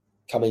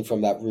 Coming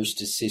from that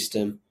Roosters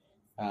system,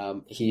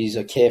 he's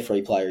a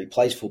carefree player. He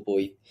plays football.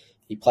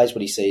 He plays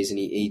what he sees, and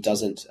he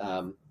doesn't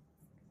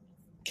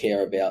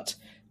care about...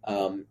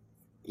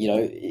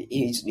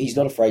 he's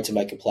not afraid to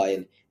make a play,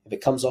 and if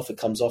it comes off, it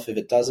comes off. If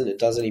it doesn't, it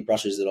doesn't. He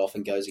brushes it off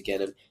and goes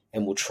again,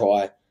 and will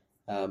try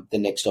the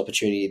next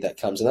opportunity that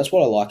comes. And that's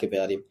what I like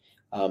about him.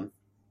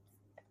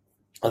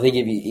 I think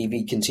if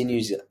he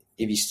continues,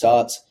 if he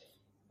starts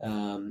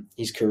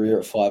his career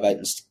at 5'8"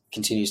 and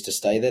continues to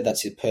stay there,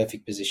 that's a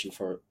perfect position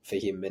for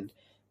him. And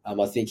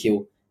I think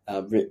he'll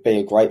be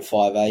a great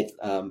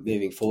 5'8"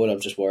 moving forward.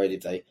 I'm just worried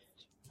if they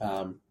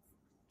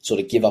sort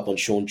of give up on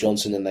Sean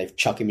Johnson and they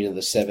chuck him into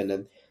the 7,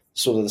 and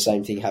sort of the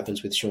same thing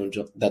happens with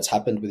that's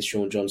happened with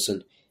Sean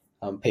Johnson.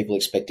 People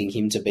expecting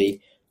him to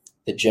be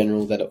the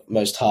general that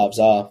most halves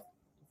are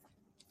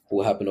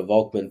will happen to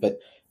Volkman, but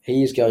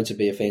he is going to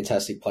be a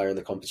fantastic player in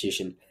the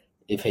competition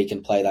if he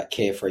can play that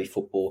carefree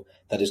football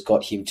that has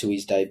got him to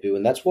his debut.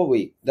 And that's what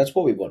we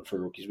want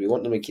from rookies. We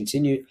want them to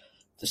continue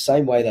the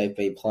same way they've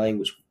been playing,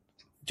 which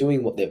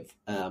doing what they've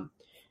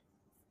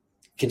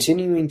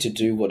continuing to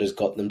do what has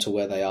got them to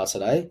where they are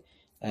today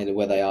and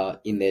where they are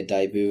in their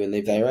debut. And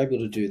if they're able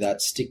to do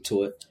that, stick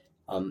to it,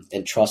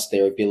 and trust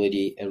their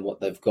ability and what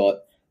they've got,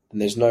 then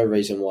there's no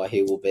reason why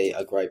he will be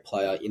a great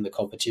player in the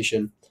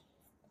competition.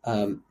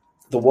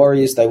 The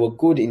Warriors, they were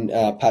good in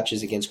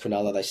patches against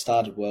Cronulla. They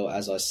started well,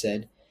 as I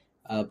said.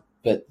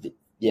 But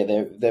yeah,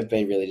 they've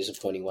been really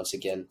disappointing once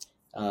again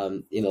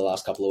in the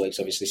last couple of weeks,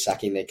 obviously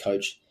sacking their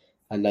coach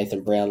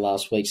Nathan Brown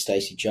last week.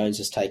 Stacey Jones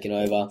has taken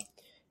over.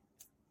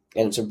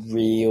 And it's a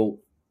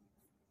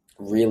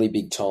really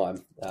big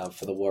time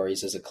for the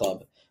Warriors as a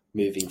club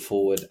moving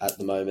forward at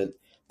the moment.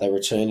 They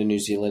return to New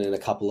Zealand in a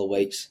couple of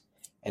weeks,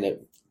 and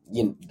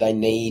they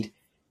need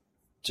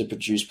to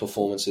produce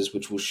performances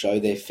which will show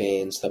their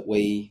fans that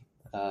we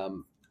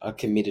are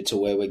committed to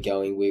where we're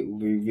going. We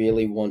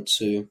really want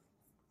to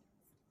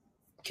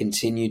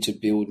continue to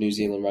build New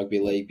Zealand Rugby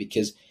League,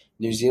 because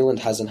New Zealand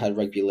hasn't had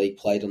rugby league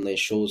played on their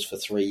shores for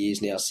 3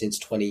 years now, since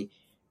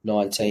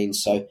 2019.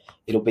 So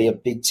it'll be a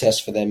big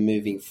test for them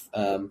moving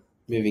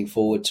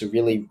forward to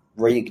really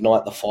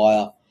reignite the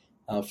fire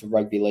for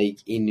rugby league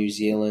in New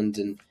Zealand.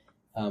 And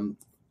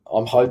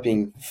I'm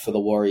hoping for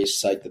the Warriors'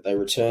 sake that they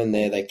return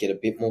there, they get a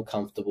bit more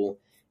comfortable,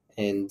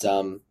 and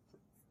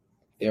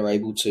they're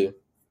able to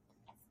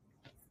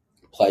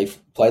play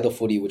the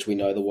footy which we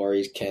know the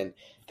Warriors can,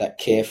 that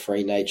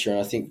carefree nature. And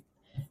I think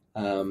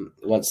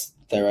once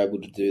they're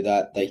able to do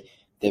that,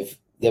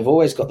 they've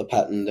always got the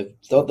pattern. They've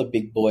got the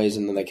big boys,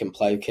 and then they can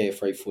play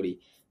carefree footy.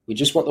 We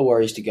just want the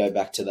Warriors to go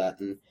back to that,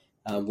 and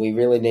we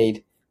really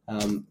need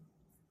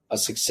a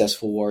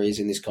successful Warriors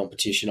in this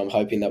competition. I'm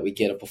hoping that we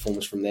get a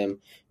performance from them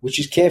which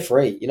is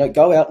carefree.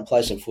 Go out and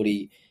play some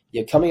footy.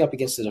 You're coming up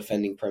against the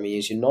defending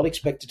premiers. You're not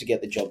expected to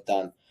get the job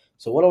done.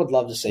 So what I would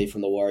love to see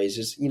from the Warriors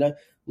is,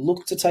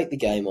 look to take the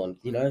game on.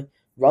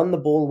 Run the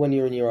ball when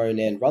you're in your own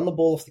end. Run the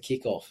ball off the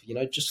kickoff.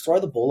 Just throw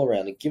the ball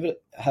around and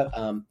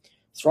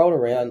throw it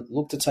around.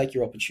 Look to take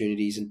your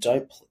opportunities, and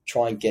don't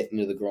try and get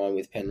into the grind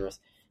with Penrith,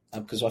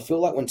 because I feel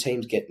like when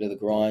teams get into the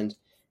grind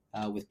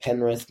with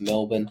Penrith,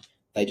 Melbourne,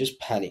 they just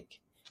panic.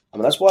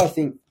 That's why I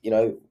think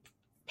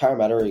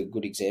Parramatta are a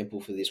good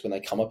example for this when they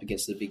come up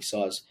against the big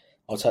sides.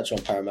 I'll touch on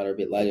Parramatta a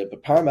bit later,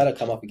 but Parramatta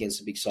come up against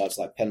the big sides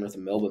like Penrith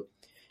and Melbourne,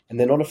 and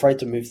they're not afraid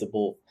to move the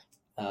ball.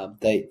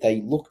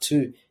 They look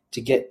to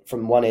get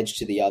from one edge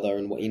to the other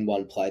in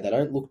one play. They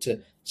don't look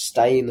to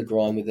stay in the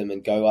grind with them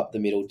and go up the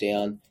middle,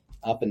 down,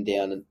 up and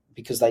down, and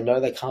because they know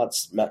they can't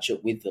match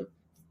it with them.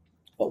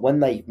 But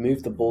when they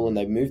move the ball and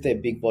they move their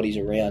big bodies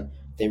around,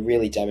 they're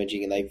really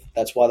damaging, and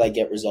that's why they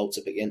get results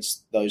up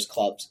against those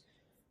clubs.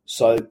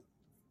 So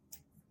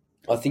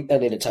I think they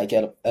need to take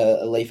out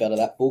a leaf out of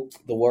that book.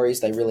 The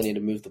Warriors, they really need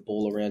to move the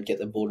ball around, get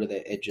the ball to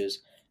their edges.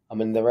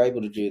 They're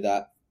able to do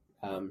that.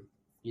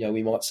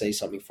 We might see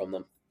something from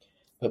them.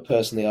 But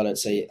personally, I don't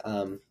see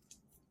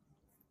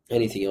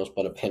anything else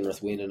but a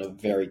Penrith win, and a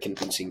very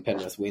convincing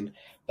Penrith win.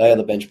 They are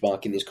the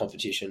benchmark in this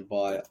competition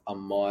by a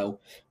mile.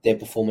 Their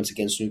performance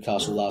against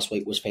Newcastle last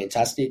week was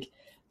fantastic.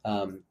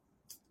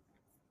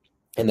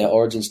 And their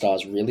Origin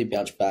stars really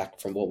bounced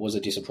back from what was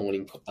a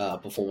disappointing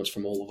performance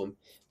from all of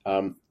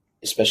them,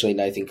 especially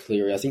Nathan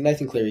Cleary. I think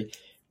Nathan Cleary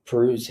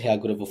proves how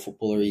good of a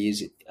footballer he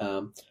is,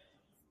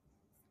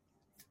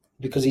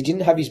 because he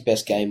didn't have his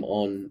best game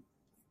on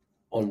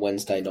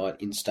Wednesday night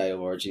in State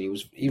of Origin.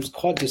 He was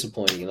quite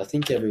disappointing, and I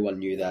think everyone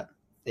knew that.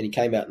 And he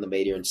came out in the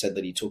media and said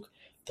that he took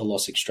the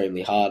loss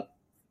extremely hard.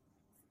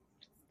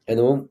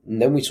 And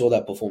then we saw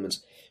that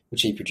performance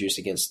which he produced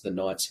against the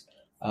Knights,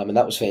 and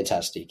that was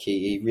fantastic.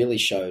 He really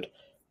showed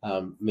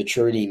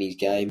maturity in his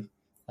game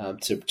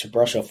to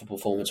brush off a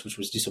performance which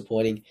was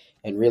disappointing,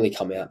 and really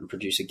come out and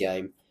produce a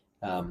game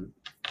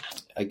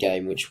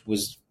which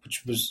was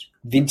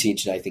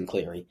vintage Nathan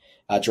Cleary.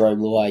 Jerome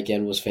Luai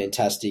again was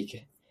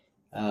fantastic.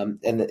 And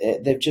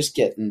they're just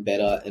getting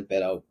better and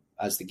better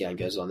as the game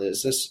goes on.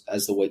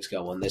 As the weeks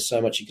go on, there's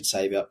so much you could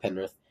say about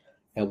Penrith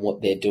and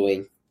what they're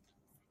doing.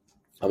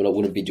 I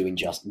wouldn't be doing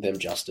them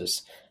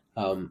justice.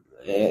 And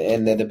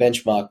they're the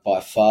benchmark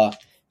by far.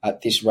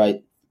 At this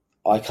rate,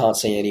 I can't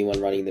see anyone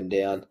running them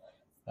down.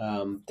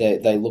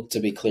 They look to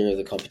be clear of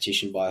the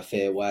competition by a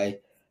fair way.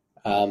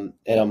 And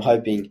I'm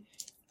hoping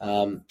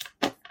that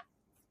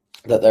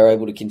they're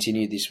able to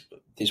continue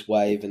this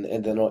wave,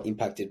 and they're not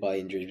impacted by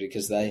injuries,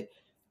 because I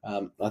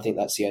think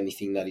that's the only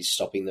thing that is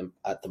stopping them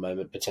at the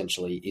moment,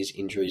 potentially, is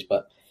injuries.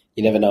 But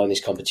you never know in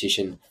this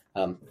competition.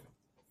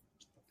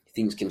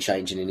 Things can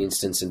change in an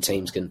instance, and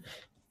teams can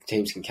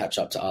catch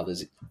up to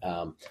others.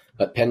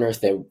 But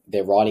Penrith,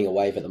 they're riding a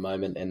wave at the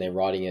moment, and they're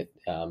riding it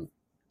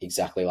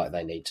exactly like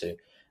they need to,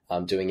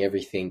 doing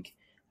everything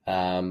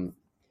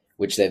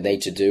which they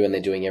need to do, and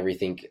they're doing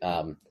everything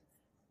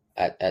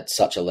at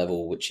such a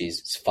level which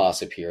is far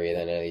superior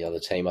than any other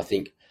team. I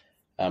think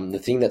the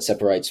thing that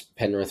separates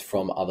Penrith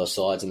from other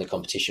sides in the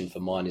competition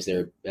for mine is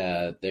their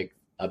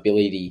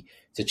ability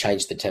to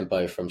change the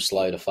tempo from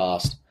slow to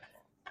fast.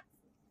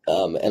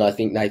 And I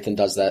think Nathan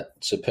does that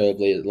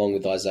superbly, along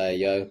with Isaiah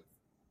Yeo,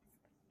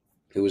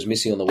 who was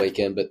missing on the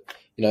weekend. But,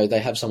 they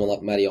have someone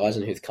like Matty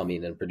Eisenhuth come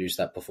in and produce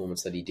that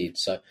performance that he did.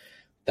 So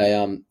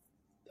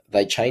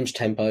they change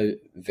tempo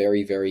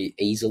very, very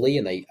easily,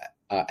 and they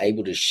are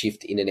able to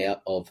shift in and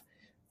out of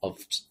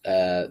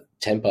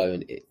tempo,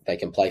 and they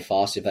can play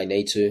fast if they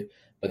need to.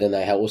 But then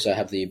they also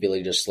have the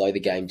ability to slow the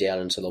game down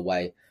into the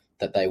way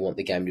that they want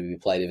the game to be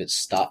played if it's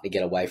starting to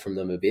get away from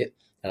them a bit.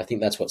 And I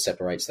think that's what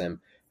separates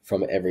them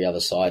from every other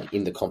side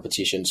in the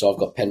competition. So I've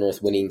got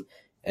Penrith winning,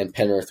 and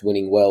Penrith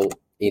winning well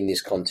in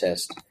this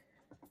contest.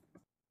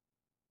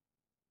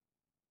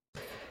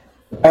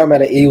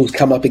 Parramatta Eels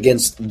come up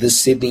against the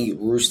Sydney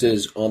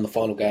Roosters on the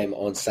final game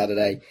on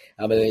Saturday.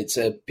 And it's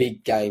a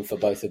big game for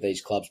both of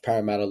these clubs.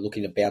 Parramatta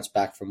looking to bounce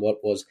back from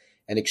what was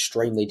an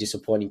extremely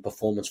disappointing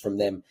performance from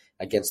them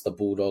against the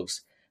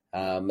Bulldogs.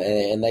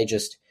 And they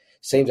just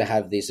seem to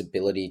have this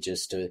ability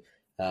just to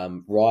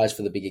rise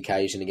for the big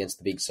occasion against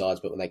the big sides.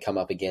 But when they come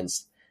up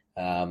against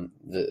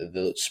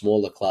the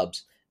smaller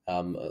clubs,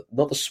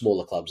 not the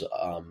smaller clubs,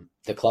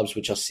 the clubs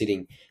which are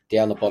sitting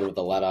down the bottom of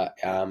the ladder,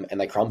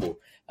 and they crumble.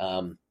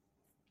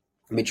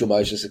 Mitchell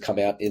Moses has come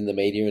out in the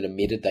media and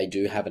admitted they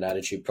do have an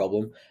attitude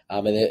problem.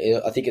 I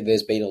think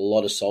there's been a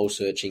lot of soul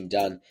searching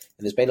done, and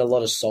there's been a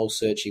lot of soul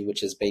searching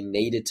which has been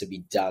needed to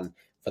be done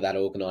for that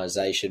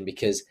organisation,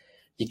 because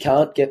you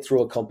can't get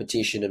through a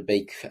competition and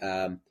be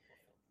and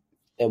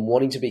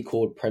wanting to be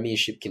called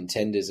premiership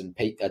contenders and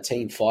a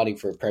team fighting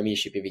for a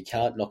premiership if you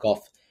can't knock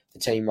off the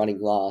team running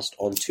last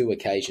on 2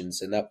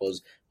 occasions, and that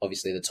was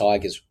obviously the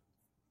Tigers.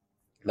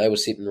 They were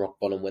sitting rock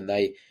bottom when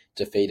they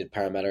defeated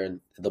Parramatta,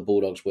 and the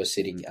Bulldogs were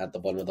sitting at the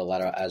bottom of the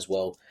ladder as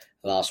well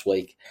last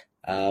week.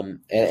 And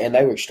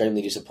they were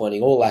extremely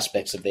disappointing. All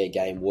aspects of their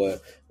game were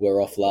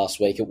off last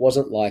week. It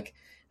wasn't like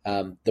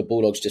the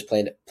Bulldogs just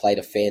played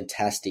a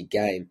fantastic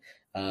game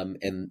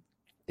and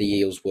the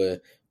Eels were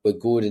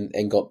good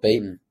and got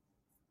beaten.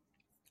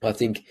 I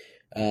think,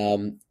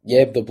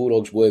 the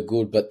Bulldogs were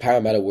good, but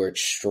Parramatta were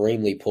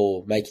extremely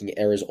poor, making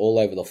errors all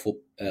over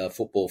the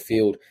football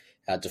field.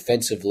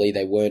 Defensively,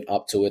 they weren't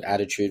up to it.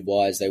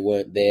 Attitude-wise, they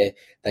weren't there.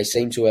 They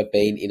seem to have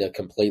been in a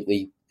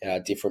completely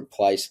different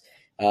place.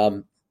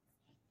 And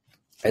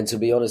to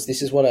be honest,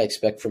 this is what I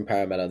expect from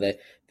Parramatta.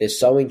 They're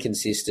so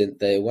inconsistent.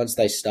 Once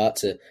they start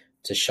to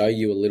show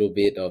you a little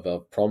bit of a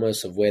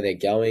promise of where they're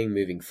going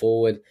moving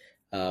forward,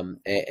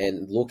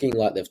 and looking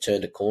like they've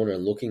turned a corner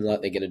and looking like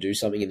they're going to do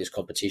something in this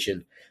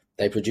competition,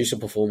 they produce a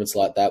performance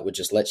like that which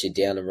just lets you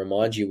down and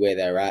reminds you where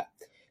they're at.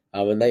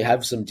 And they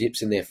have some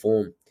dips in their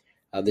form.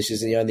 This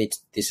isn't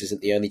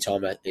the only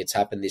time it's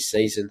happened this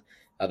season.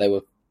 They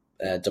were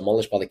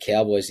demolished by the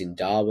Cowboys in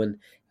Darwin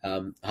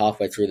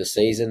halfway through the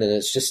season, and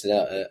it's just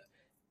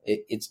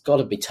it's got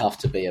to be tough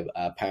to be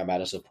a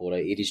Parramatta supporter.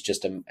 It is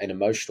just an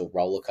emotional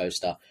roller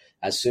coaster.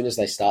 As soon as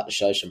they start to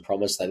show some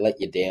promise, they let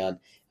you down,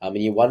 and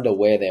you wonder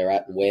where they're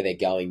at and where they're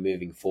going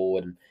moving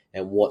forward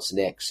and what's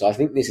next. So I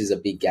think this is a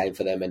big game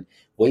for them, and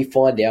we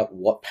find out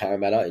what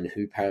Parramatta and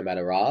who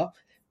Parramatta are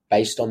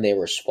based on their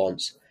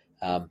response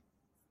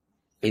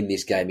in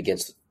this game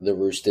against the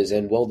Roosters.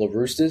 And the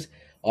Roosters,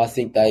 I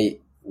think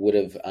they would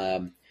have.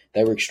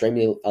 They were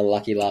extremely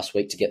unlucky last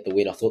week to get the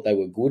win. I thought they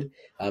were good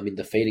in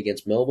defeat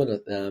against Melbourne.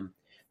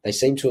 They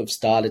seem to have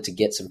started to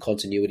get some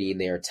continuity in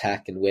their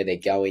attack and where they're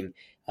going.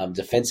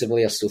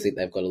 Defensively, I still think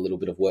they've got a little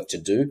bit of work to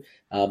do,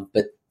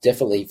 but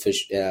definitely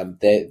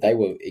they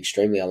were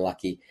extremely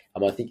unlucky.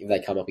 I think if they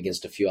come up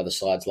against a few other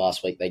sides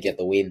last week, they get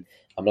the win.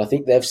 I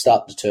think they've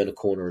started to turn a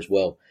corner as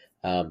well.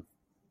 And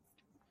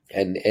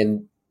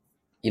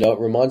it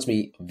reminds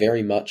me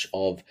very much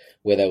of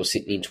where they were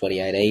sitting in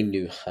 2018.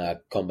 New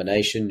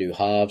combination, new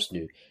halves,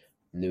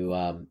 new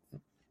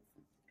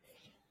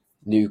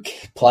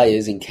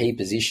players in key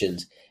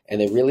positions, and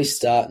they're really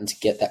starting to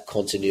get that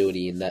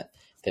continuity in that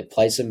they've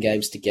played some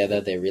games together.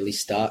 They're really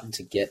starting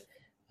to get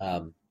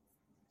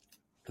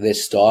their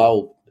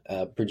style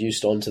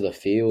produced onto the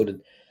field,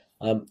 and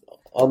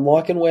I'm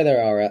liking where they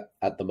are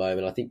at the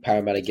moment. I think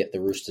Parramatta get the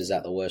Roosters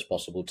at the worst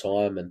possible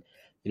time, and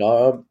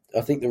I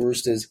think the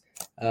Roosters,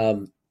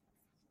 they've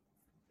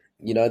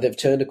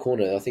turned a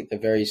corner. I think they're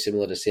very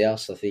similar to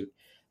South. I think,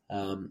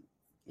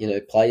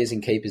 players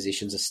in key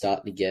positions are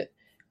starting to get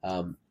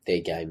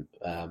their game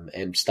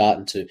and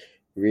starting to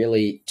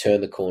really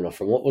turn the corner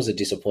from what was a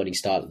disappointing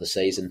start of the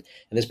season. And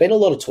there's been a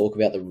lot of talk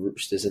about the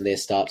Roosters and their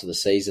start to the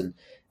season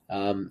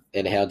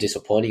and how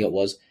disappointing it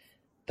was.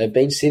 They've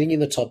been sitting in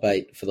the top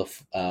 8 for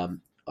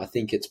I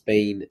think it's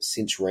been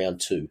since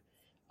round 2.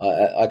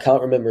 I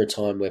can't remember a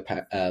time where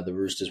the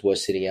Roosters were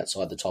sitting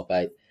outside the top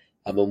 8.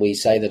 And we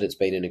say that it's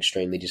been an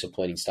extremely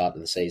disappointing start to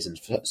the season.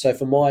 So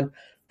for mine,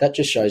 that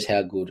just shows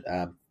how good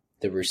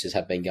the Roosters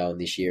have been going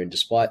this year. And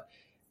despite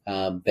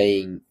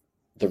being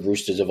the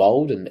Roosters of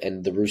old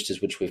and the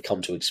Roosters which we've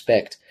come to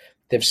expect,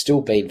 they've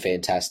still been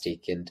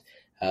fantastic. And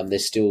they're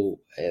still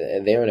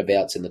there and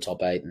abouts in the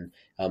top 8.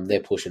 And they're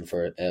pushing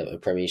for a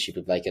premiership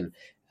if they can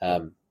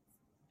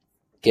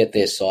get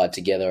their side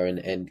together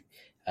and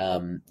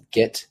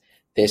get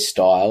their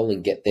style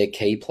and get their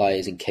key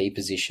players in key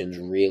positions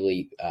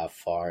really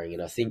firing.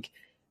 And I think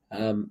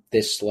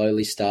they're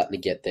slowly starting to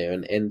get there.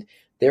 And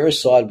they're a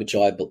side which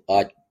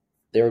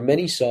there are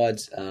many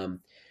sides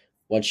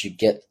once you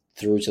get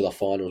through to the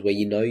finals where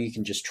you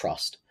can just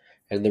trust.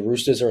 And the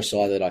Roosters are a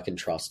side that I can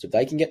trust. If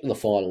they can get to the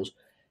finals,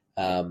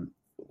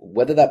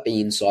 whether that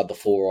be inside the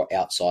 4 or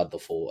outside the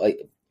 4,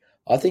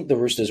 I think the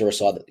Roosters are a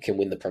side that can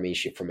win the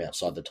premiership from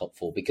outside the top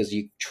 4 because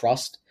you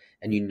trust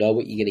and you know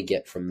what you're going to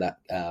get from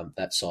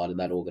that side and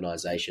that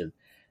organisation.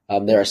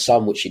 There are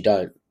some which you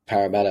don't,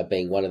 Parramatta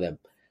being one of them.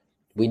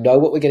 We know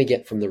what we're going to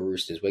get from the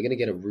Roosters. We're going to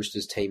get a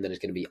Roosters team that is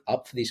going to be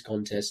up for this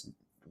contest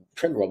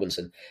Trent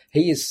Robinson,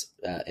 he is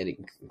an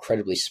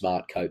incredibly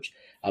smart coach.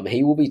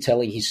 He will be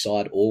telling his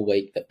side all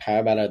week that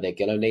Parramatta, they're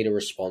going to need a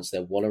response, they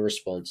want a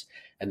response,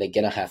 and they're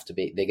going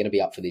to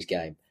be up for this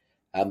game.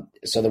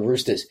 So the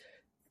Roosters,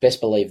 best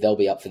believe they'll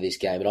be up for this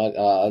game,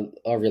 and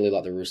I really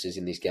like the Roosters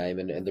in this game,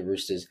 and the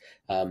Roosters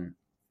to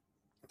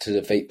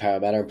defeat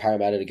Parramatta and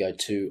Parramatta to go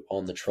 2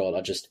 on the trot.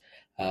 I just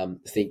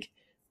think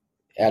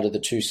out of the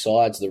two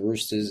sides, the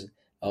Roosters,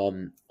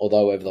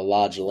 although over the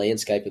large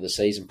landscape of the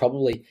season,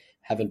 probably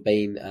haven't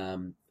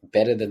been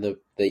better than the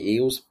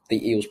Eels.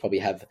 The Eels probably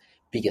have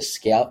bigger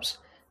scalps.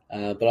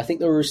 But I think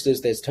the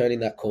Roosters, they're turning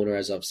that corner,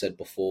 as I've said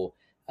before,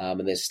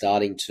 and they're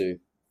starting to,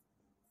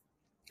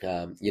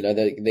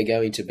 they're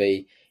going to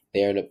be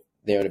there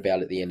and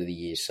about at the end of the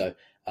year. So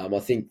I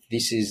think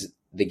this is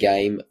the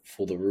game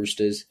for the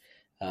Roosters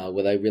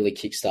where they really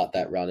kickstart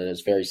that run, and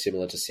it's very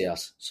similar to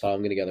South. So I'm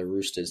going to go the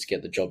Roosters to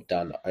get the job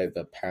done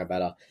over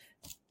Parramatta.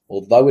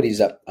 Although it is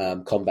at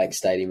CommBank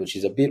Stadium, which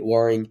is a bit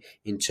worrying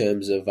in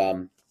terms of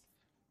that,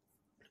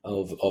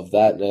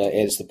 and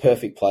it's the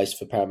perfect place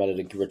for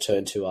Parramatta to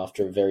return to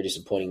after a very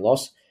disappointing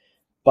loss.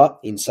 But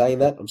in saying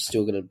that, I'm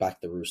still going to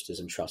back the Roosters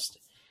and trust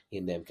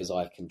in them because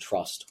I can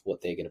trust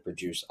what they're going to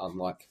produce,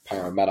 unlike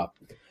Parramatta.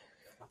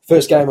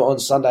 First game on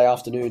Sunday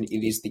afternoon,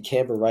 it is the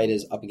Canberra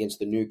Raiders up against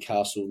the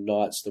Newcastle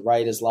Knights. The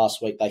Raiders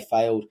last week, they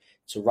failed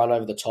to run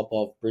over the top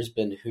of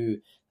Brisbane, who,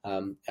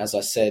 as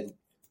I said,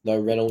 no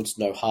Reynolds,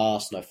 no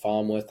Haas, no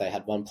Farnworth. They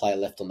had one player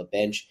left on the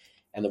bench.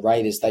 And the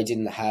Raiders, they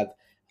didn't have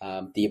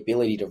the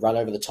ability to run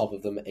over the top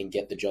of them and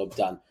get the job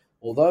done.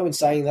 Although in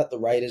saying that, the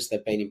Raiders,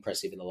 they've been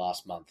impressive in the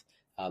last month.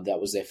 That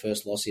was their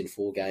first loss in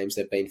 4 games.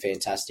 They've been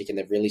fantastic, and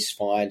they've really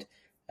found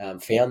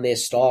their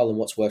style and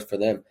what's worked for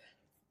them.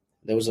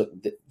 There was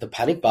the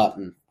panic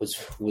button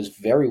was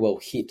very well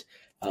hit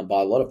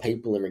by a lot of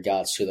people in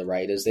regards to the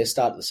Raiders. Their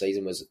start of the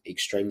season was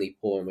extremely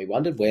poor, and we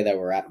wondered where they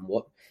were at and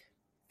what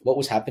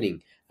was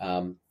happening.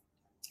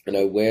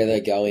 Where they're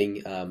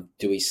going.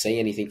 Do we see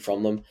anything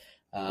from them?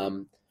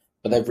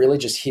 But they've really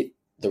just hit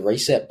the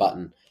reset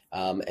button,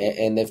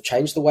 and they've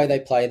changed the way they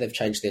play. They've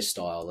changed their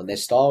style, and their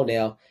style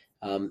now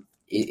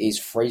is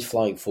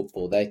free-flowing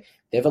football.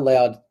 They've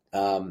allowed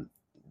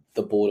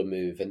the ball to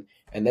move,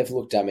 and they've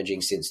looked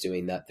damaging since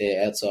doing that.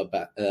 Their outside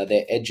back,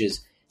 their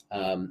edges,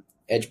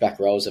 edge back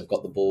rows have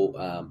got the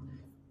ball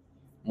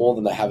more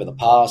than they have in the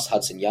past.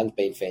 Hudson Young's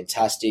been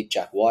fantastic.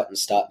 Jack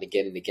Whiten's starting to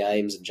get into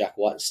games, and Jack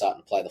Whiten's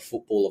starting to play the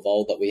football of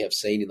old that we have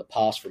seen in the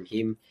past from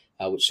him,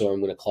 which saw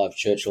him win a Clive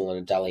Churchill and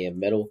a Dally M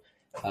medal.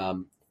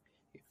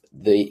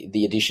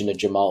 The addition of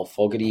Jamal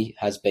Fogarty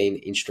has been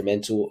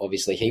instrumental.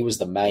 Obviously, he was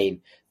the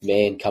main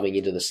man coming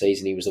into the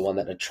season. He was the one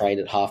that had trained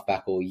at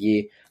halfback all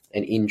year.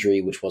 An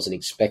injury, which wasn't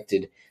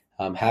expected,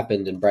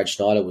 happened, and Brad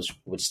Schneider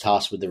was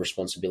tasked with the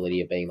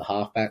responsibility of being the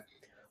halfback.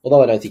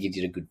 Although I don't think he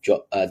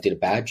did a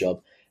bad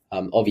job.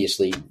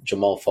 Obviously,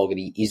 Jamal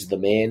Fogarty is the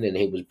man, and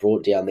he was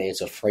brought down there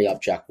to free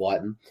up Jack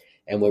Whiten,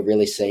 and we're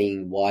really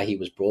seeing why he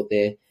was brought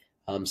there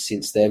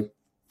since then.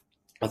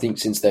 I think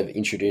since they've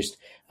introduced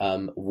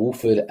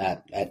Wolford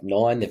at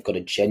 9, they've got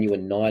a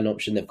genuine 9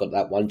 option. They've got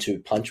that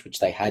 1-2 punch, which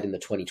they had in the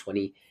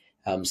 2020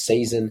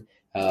 season,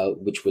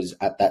 which was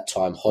at that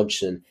time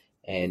Hodgson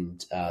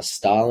and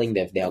Starling.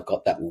 They've now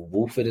got that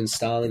Wolford and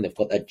Starling. They've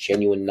got that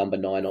genuine number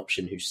 9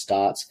 option who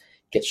starts,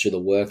 gets through the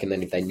work, and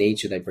then if they need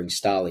to, they bring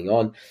Starling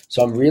on.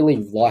 So I'm really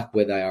like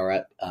where they are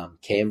at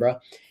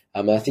Canberra.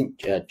 I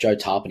think Joe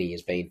Tarpany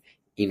has been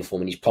in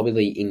form, and he's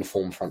probably in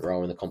form front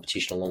row in the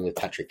competition along with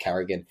Patrick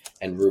Carrigan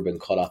and Ruben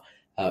Cotter.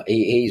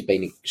 He's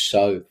been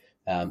so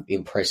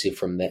impressive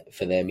for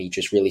them. He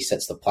just really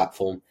sets the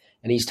platform,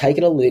 and he's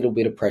taken a little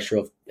bit of pressure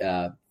off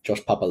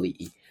Josh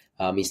Papali'i.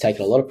 He's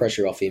taken a lot of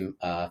pressure off him.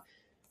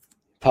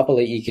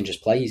 Papali'i can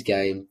just play his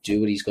game, do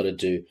what he's got to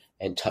do,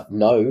 and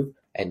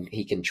and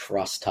he can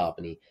trust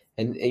Tarpany.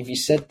 And if you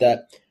said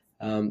that,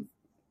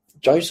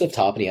 Joseph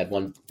Tarpany had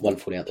one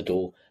foot out the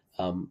door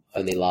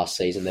only last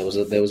season. There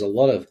was a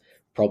lot of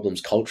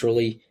problems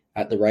culturally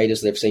at the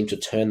Raiders. They've seemed to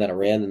turn that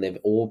around, and they've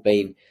all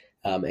been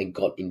and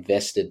got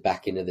invested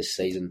back into this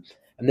season.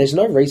 And there's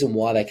no reason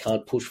why they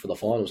can't push for the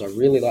finals. I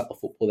really like the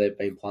football they've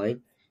been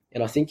playing,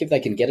 and I think if they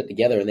can get it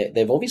together, and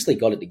they've obviously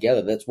got it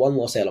together, that's one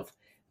loss out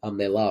of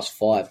their last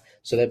 5.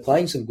 So they're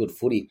playing some good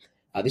footy.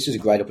 This is a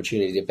great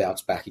opportunity to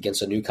bounce back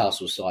against a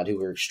Newcastle side who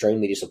were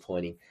extremely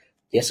disappointing.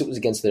 Yes, it was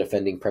against the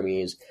defending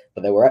premiers,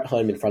 but they were at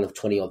home in front of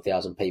 20-odd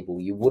thousand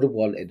people. You would have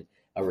wanted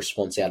a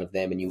response out of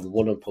them, and you would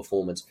want a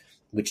performance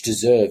which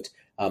deserved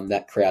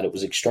that crowd. It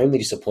was extremely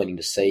disappointing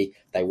to see.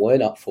 They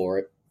weren't up for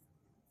it.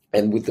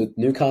 And with the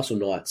Newcastle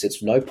Knights,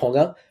 it's no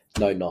Ponga,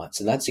 no Knights,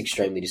 and that's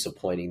extremely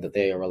disappointing that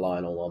they are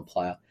relying on one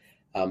player.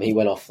 He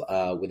went off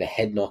with a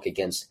head knock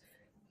against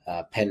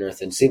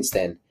Penrith, and since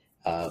then,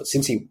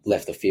 since he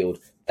left the field,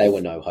 they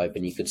were no hope,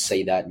 and you could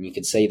see that, and you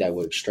could see they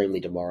were extremely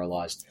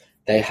demoralised.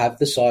 They have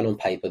the side on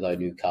paper, though,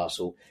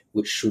 Newcastle,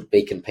 which should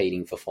be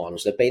competing for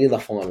finals. They've been in the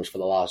finals for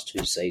the last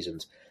 2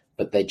 seasons,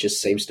 but there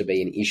just seems to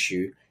be an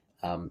issue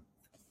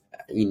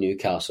in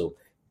Newcastle.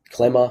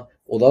 Clemmer,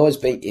 although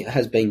it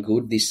has been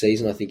good this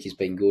season, I think he's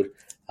been good.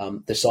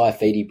 The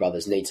Saifidi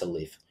brothers need to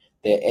live.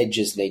 their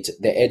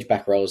edge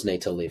back rowers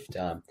need to lift.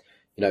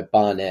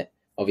 Barnett,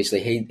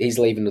 obviously he's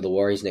leaving to the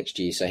Warriors next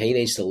year, so he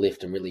needs to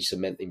lift and really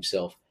cement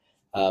himself.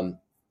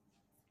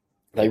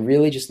 They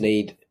really just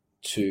need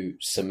to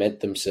cement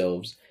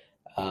themselves.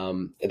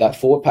 That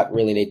forward pack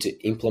really need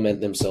to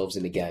implement themselves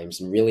in the games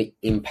and really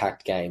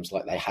impact games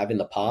like they have in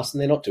the past,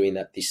 and they're not doing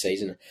that this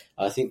season.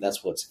 I think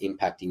that's what's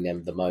impacting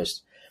them the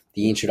most.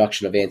 The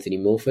introduction of Anthony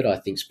Milford, I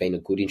think, has been a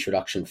good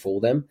introduction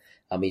for them.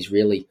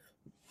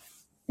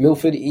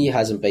 Milford, he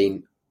hasn't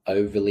been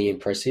overly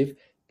impressive,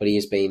 but he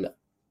has been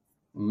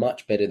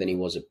much better than he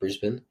was at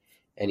Brisbane,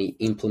 and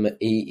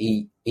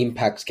he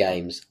impacts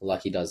games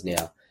like he does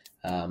now.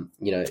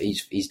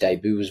 His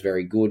debut was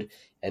very good,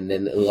 and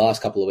then the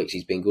last couple of weeks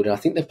he's been good. And I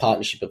think the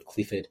partnership of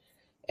Clifford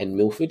and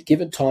Milford,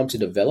 given time to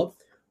develop,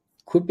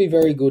 could be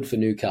very good for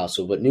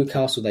Newcastle. But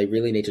Newcastle, they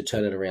really need to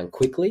turn it around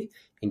quickly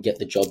and get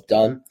the job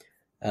done,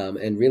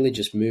 and really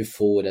just move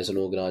forward as an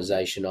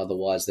organisation.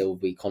 Otherwise, there will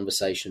be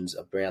conversations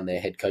around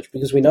their head coach,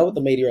 because we know what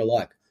the media are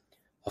like.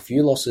 A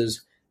few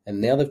losses, and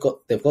now they've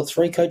got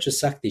 3 coaches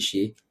sacked this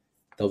year.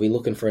 They'll be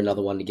looking for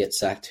another one to get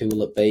sacked. Who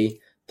will it be?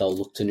 They'll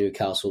look to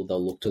Newcastle,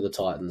 they'll look to the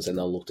Titans, and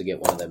they'll look to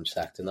get one of them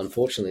sacked. And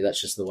unfortunately,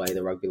 that's just the way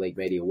the rugby league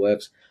media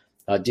works.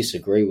 I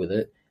disagree with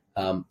it,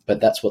 but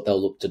that's what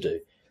they'll look to do.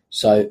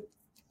 So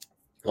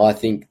I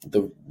think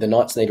the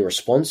Knights need a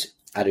response,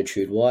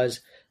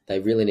 attitude-wise. They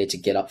really need to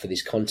get up for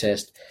this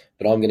contest.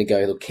 But I'm going to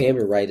go the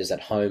Canberra Raiders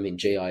at home in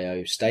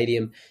GIO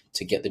Stadium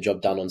to get the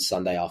job done on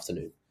Sunday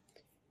afternoon.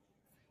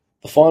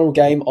 The final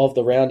game of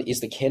the round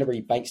is the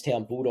Canterbury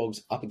Bankstown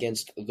Bulldogs up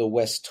against the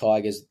West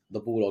Tigers. The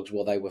Bulldogs,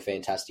 well, they were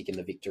fantastic in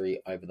the victory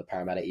over the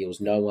Parramatta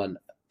Eels. No one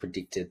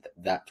predicted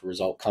that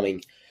result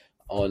coming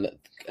on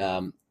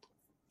the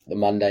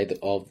Monday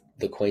of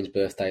the Queen's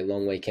birthday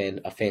long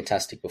weekend. A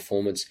fantastic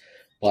performance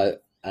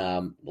led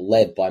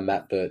by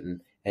Matt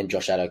Burton and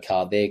Josh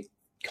Adokar. Their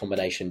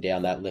combination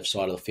down that left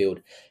side of the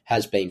field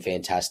has been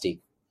fantastic.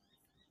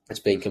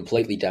 It's been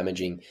completely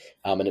damaging,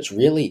 and it's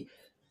really,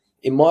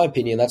 in my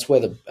opinion, that's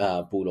where the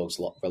Bulldogs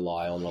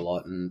rely on a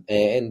lot. And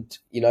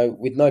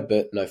with no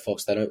Burton, no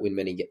Fox, they don't win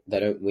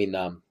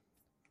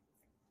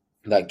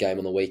that game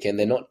on the weekend.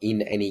 They're not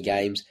in any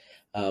games,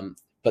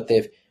 but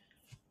they've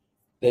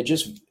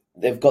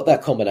got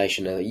that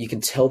combination. You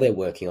can tell they're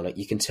working on it.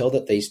 You can tell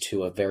that these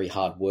two are very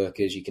hard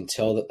workers. You can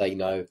tell that they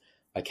know,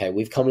 okay,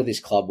 we've come to this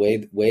club.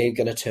 We're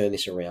going to turn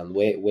this around.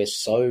 We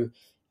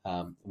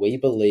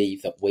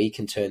believe that we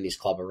can turn this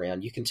club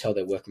around. You can tell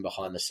they're working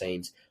behind the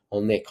scenes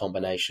on their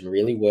combination,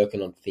 really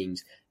working on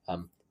things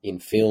in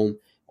film,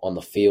 on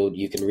the field.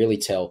 You can really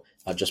tell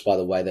just by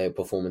the way their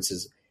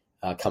performances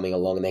are coming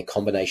along, and their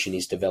combination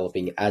is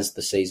developing as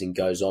the season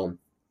goes on.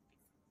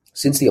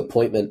 Since the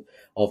appointment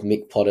of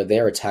Mick Potter,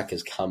 their attack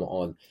has come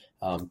on.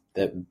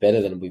 They're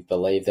better than we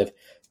believed.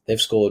 They've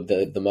scored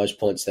the most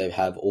points they've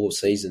had all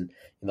season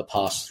in the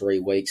past 3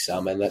 weeks,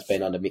 and that's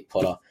been under Mick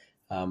Potter.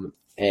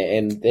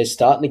 And they're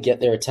starting to get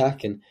their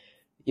attack, and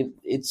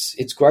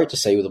it's great to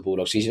see with the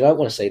Bulldogs, because you don't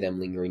want to see them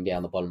lingering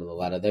down the bottom of the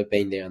ladder. They've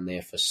been down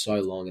there for so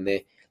long,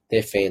 and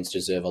their fans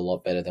deserve a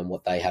lot better than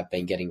what they have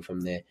been getting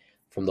from the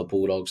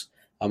Bulldogs.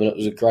 It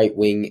was a great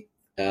win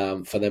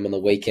for them on the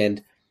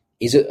weekend.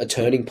 Is it a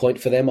turning point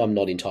for them? I'm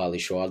not entirely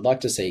sure. I'd like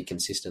to see it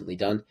consistently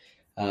done.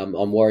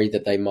 I'm worried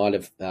that they might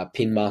have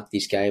pin-marked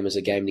this game as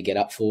a game to get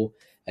up for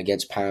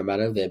against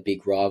Parramatta. They're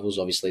big rivals.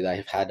 Obviously, they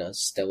have had a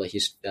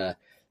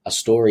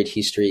storied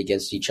history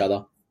against each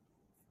other.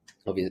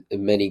 Obviously,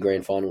 many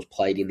grand finals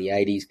played in the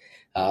 80s.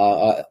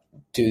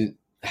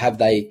 Have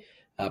they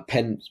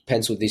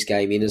penciled this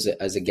game in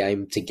as a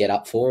game to get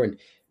up for? And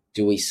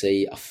do we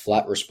see a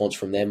flat response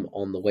from them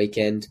on the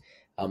weekend?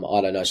 I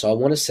don't know. So I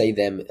want to see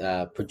them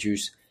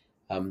produce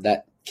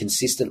that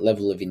consistent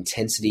level of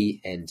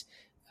intensity and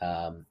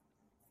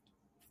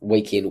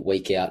week in,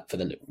 week out for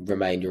the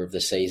remainder of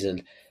the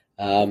season.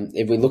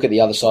 If we look at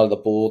the other side of the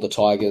ball, the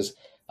Tigers,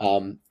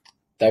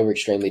 they were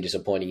extremely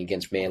disappointing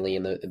against Manly,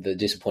 and the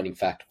disappointing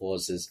fact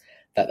was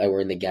that they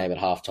were in the game at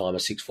halftime, a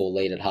 6-4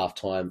 lead at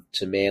halftime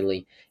to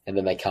Manly, and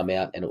then they come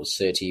out and it was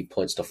 30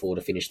 points to 4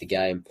 to finish the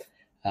game.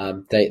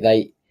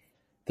 The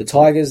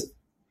Tigers,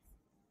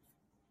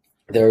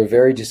 they're a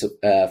very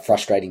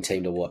frustrating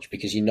team to watch,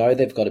 because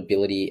they've got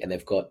ability and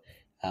they've got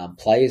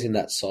players in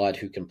that side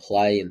who can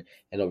play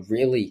and are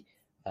really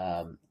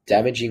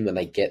damaging when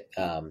they get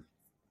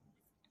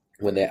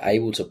when they're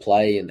able to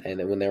play and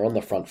when they're on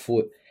the front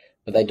foot.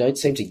 But they don't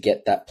seem to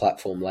get that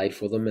platform laid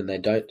for them, and they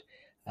don't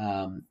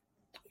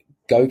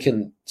go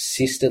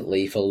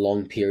consistently for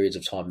long periods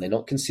of time. They're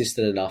not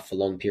consistent enough for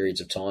long periods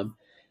of time,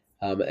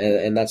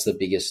 and that's the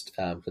biggest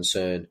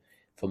concern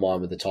for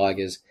mine with the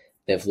Tigers.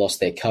 They've lost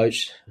their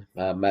coach.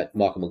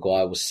 Michael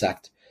Maguire was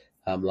sacked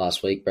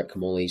last week. Brett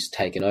Kamali's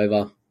taken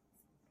over.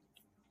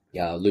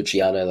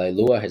 Luciano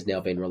Leilua has now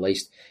been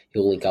released.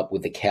 He'll link up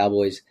with the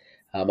Cowboys.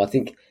 I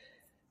think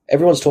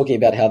everyone's talking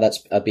about how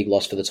that's a big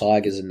loss for the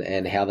Tigers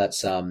and how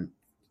that's, the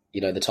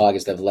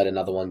Tigers, they've let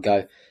another one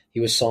go. He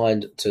was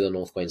signed to the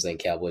North Queensland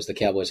Cowboys. The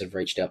Cowboys have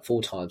reached out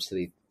 4 times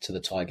to the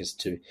Tigers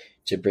to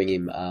bring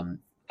him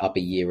up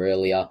a year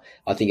earlier.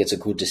 I think it's a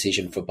good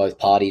decision for both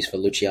parties for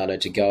Luciano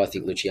to go. I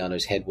think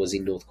Luciano's head was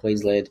in North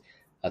Queensland.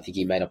 I think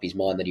he made up his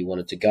mind that he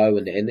wanted to go,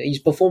 and his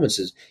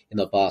performances in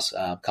the past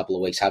couple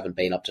of weeks haven't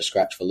been up to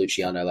scratch for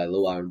Luciano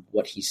Leilua and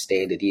what his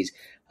standard is.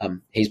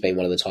 He's been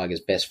one of the Tigers'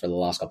 best for the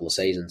last couple of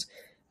seasons.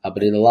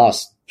 But in the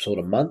last sort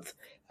of month,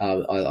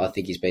 I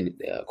think he's been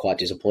quite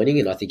disappointing,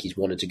 and I think he's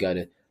wanted to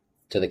go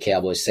to the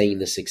Cowboys, seeing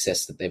the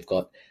success that they've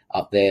got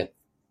up there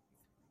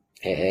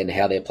and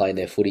how they're playing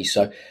their footy.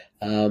 So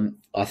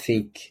I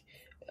think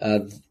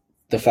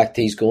the fact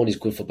he's gone is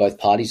good for both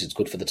parties. It's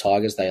good for the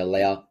Tigers.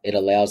 It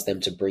allows them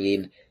to bring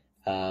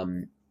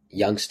in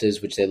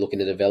youngsters, which they're looking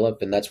to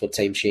develop, and that's what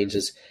Team Sheens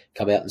has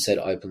come out and said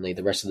openly.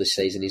 The rest of the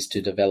season is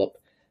to develop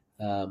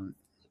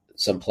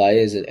some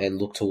players and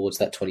look towards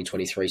that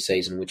 2023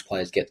 season, which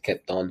players get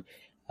kept on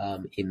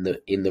in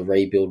the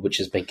rebuild, which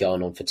has been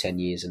going on for 10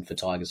 years, and for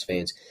Tigers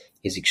fans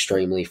is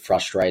extremely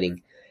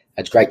frustrating.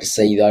 It's great to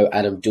see, though,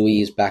 Adam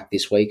Doueihi is back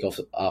this week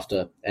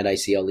after an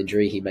ACL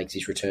injury. He makes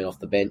his return off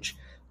the bench.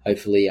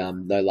 Hopefully,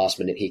 no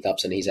last-minute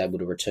hiccups, and he's able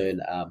to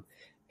return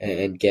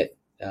and get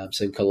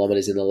some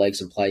kilometres in the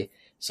legs and play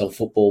some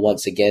football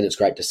once again. It's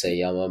great to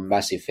see. I'm a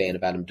massive fan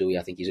of Adam Doueihi.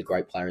 I think he's a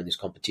great player in this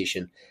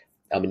competition.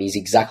 He's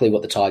exactly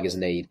what the Tigers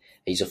need.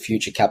 He's a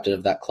future captain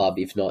of that club,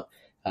 if not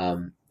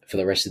for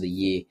the rest of the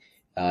year.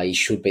 He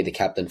should be the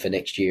captain for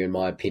next year, in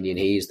my opinion.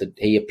 He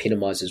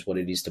epitomises what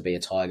it is to be a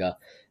Tiger.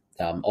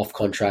 Off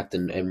contract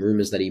and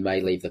rumours that he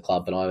may leave the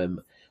club, but I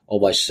am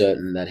almost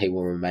certain that he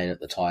will remain at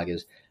the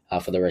Tigers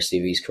for the rest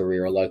of his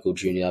career. A local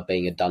junior,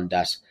 being a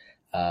Dundas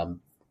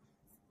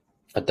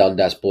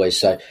boy.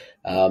 So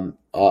I'm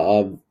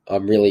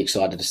really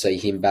excited to see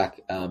him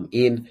back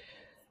in.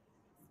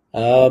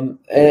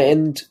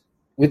 And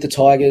with the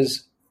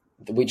Tigers,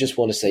 we just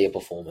want to see a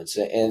performance.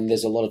 And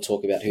there's a lot of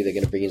talk about who they're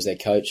going to bring as their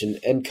coach,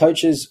 and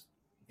coaches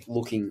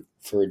looking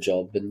for a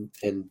job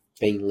and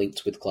being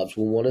linked with clubs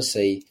will want to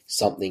see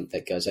something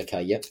that goes,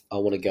 okay, yep, I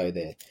want to go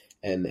there.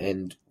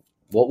 And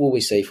what will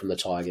we see from the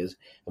Tigers?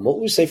 And what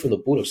will we see from the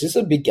Bulldogs? This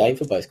is a big game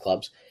for both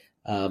clubs.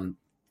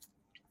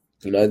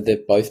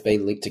 They've both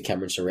been linked to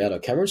Cameron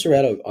Serrato. Cameron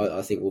Serrato,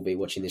 I think, will be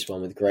watching this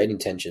one with great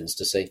intentions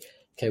to see,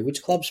 okay,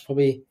 which club's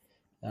probably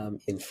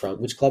in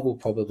front? Which club will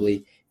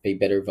probably be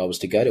better if I was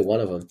to go to one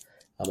of them?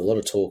 A lot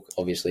of talk,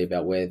 obviously,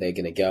 about where they're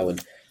going to go.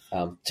 And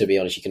to be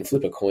honest, you can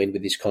flip a coin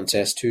with this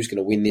contest. Who's going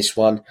to win this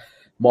one?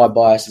 My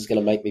bias is going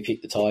to make me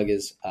pick the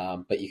Tigers,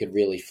 but you could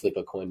really flip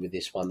a coin with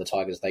this one. The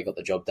Tigers, they got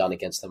the job done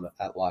against them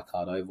at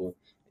Leichhardt Oval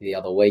the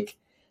other week.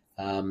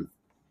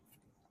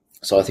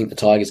 So I think the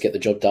Tigers get the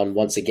job done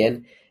once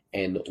again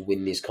and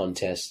win this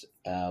contest,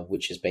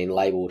 which has been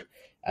labelled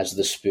as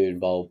the Spoon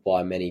Bowl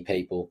by many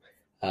people.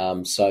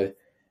 So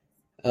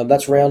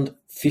that's round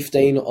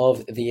 15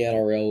 of the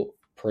NRL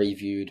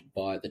previewed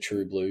by the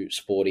True Blue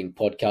Sporting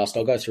Podcast.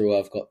 I'll go through who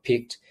I've got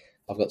picked.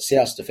 I've got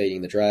South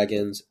defeating the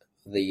Dragons,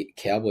 the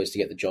Cowboys to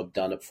get the job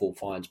done at Full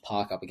Fines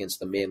Park up against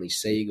the Manly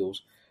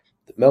Seagulls,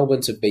 Melbourne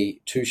to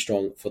be too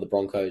strong for the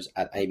Broncos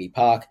at Amy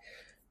Park,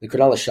 the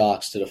Cronulla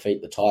Sharks to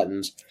defeat the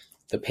Titans,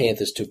 the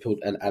Panthers to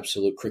put an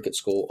absolute cricket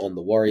score on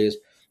the Warriors,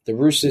 the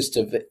Roosters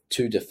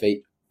to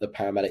defeat the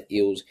Parramatta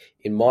Eels,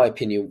 in my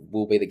opinion,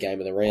 will be the game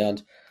of the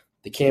round.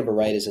 The Canberra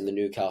Raiders and the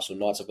Newcastle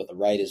Knights. I've got the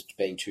Raiders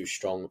being too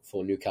strong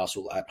for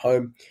Newcastle at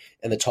home,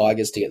 and the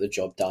Tigers to get the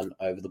job done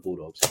over the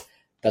Bulldogs.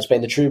 That's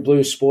been the True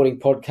Blue Sporting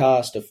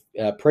Podcast,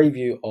 a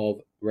preview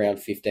of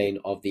round 15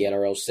 of the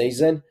NRL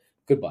season.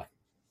 Goodbye.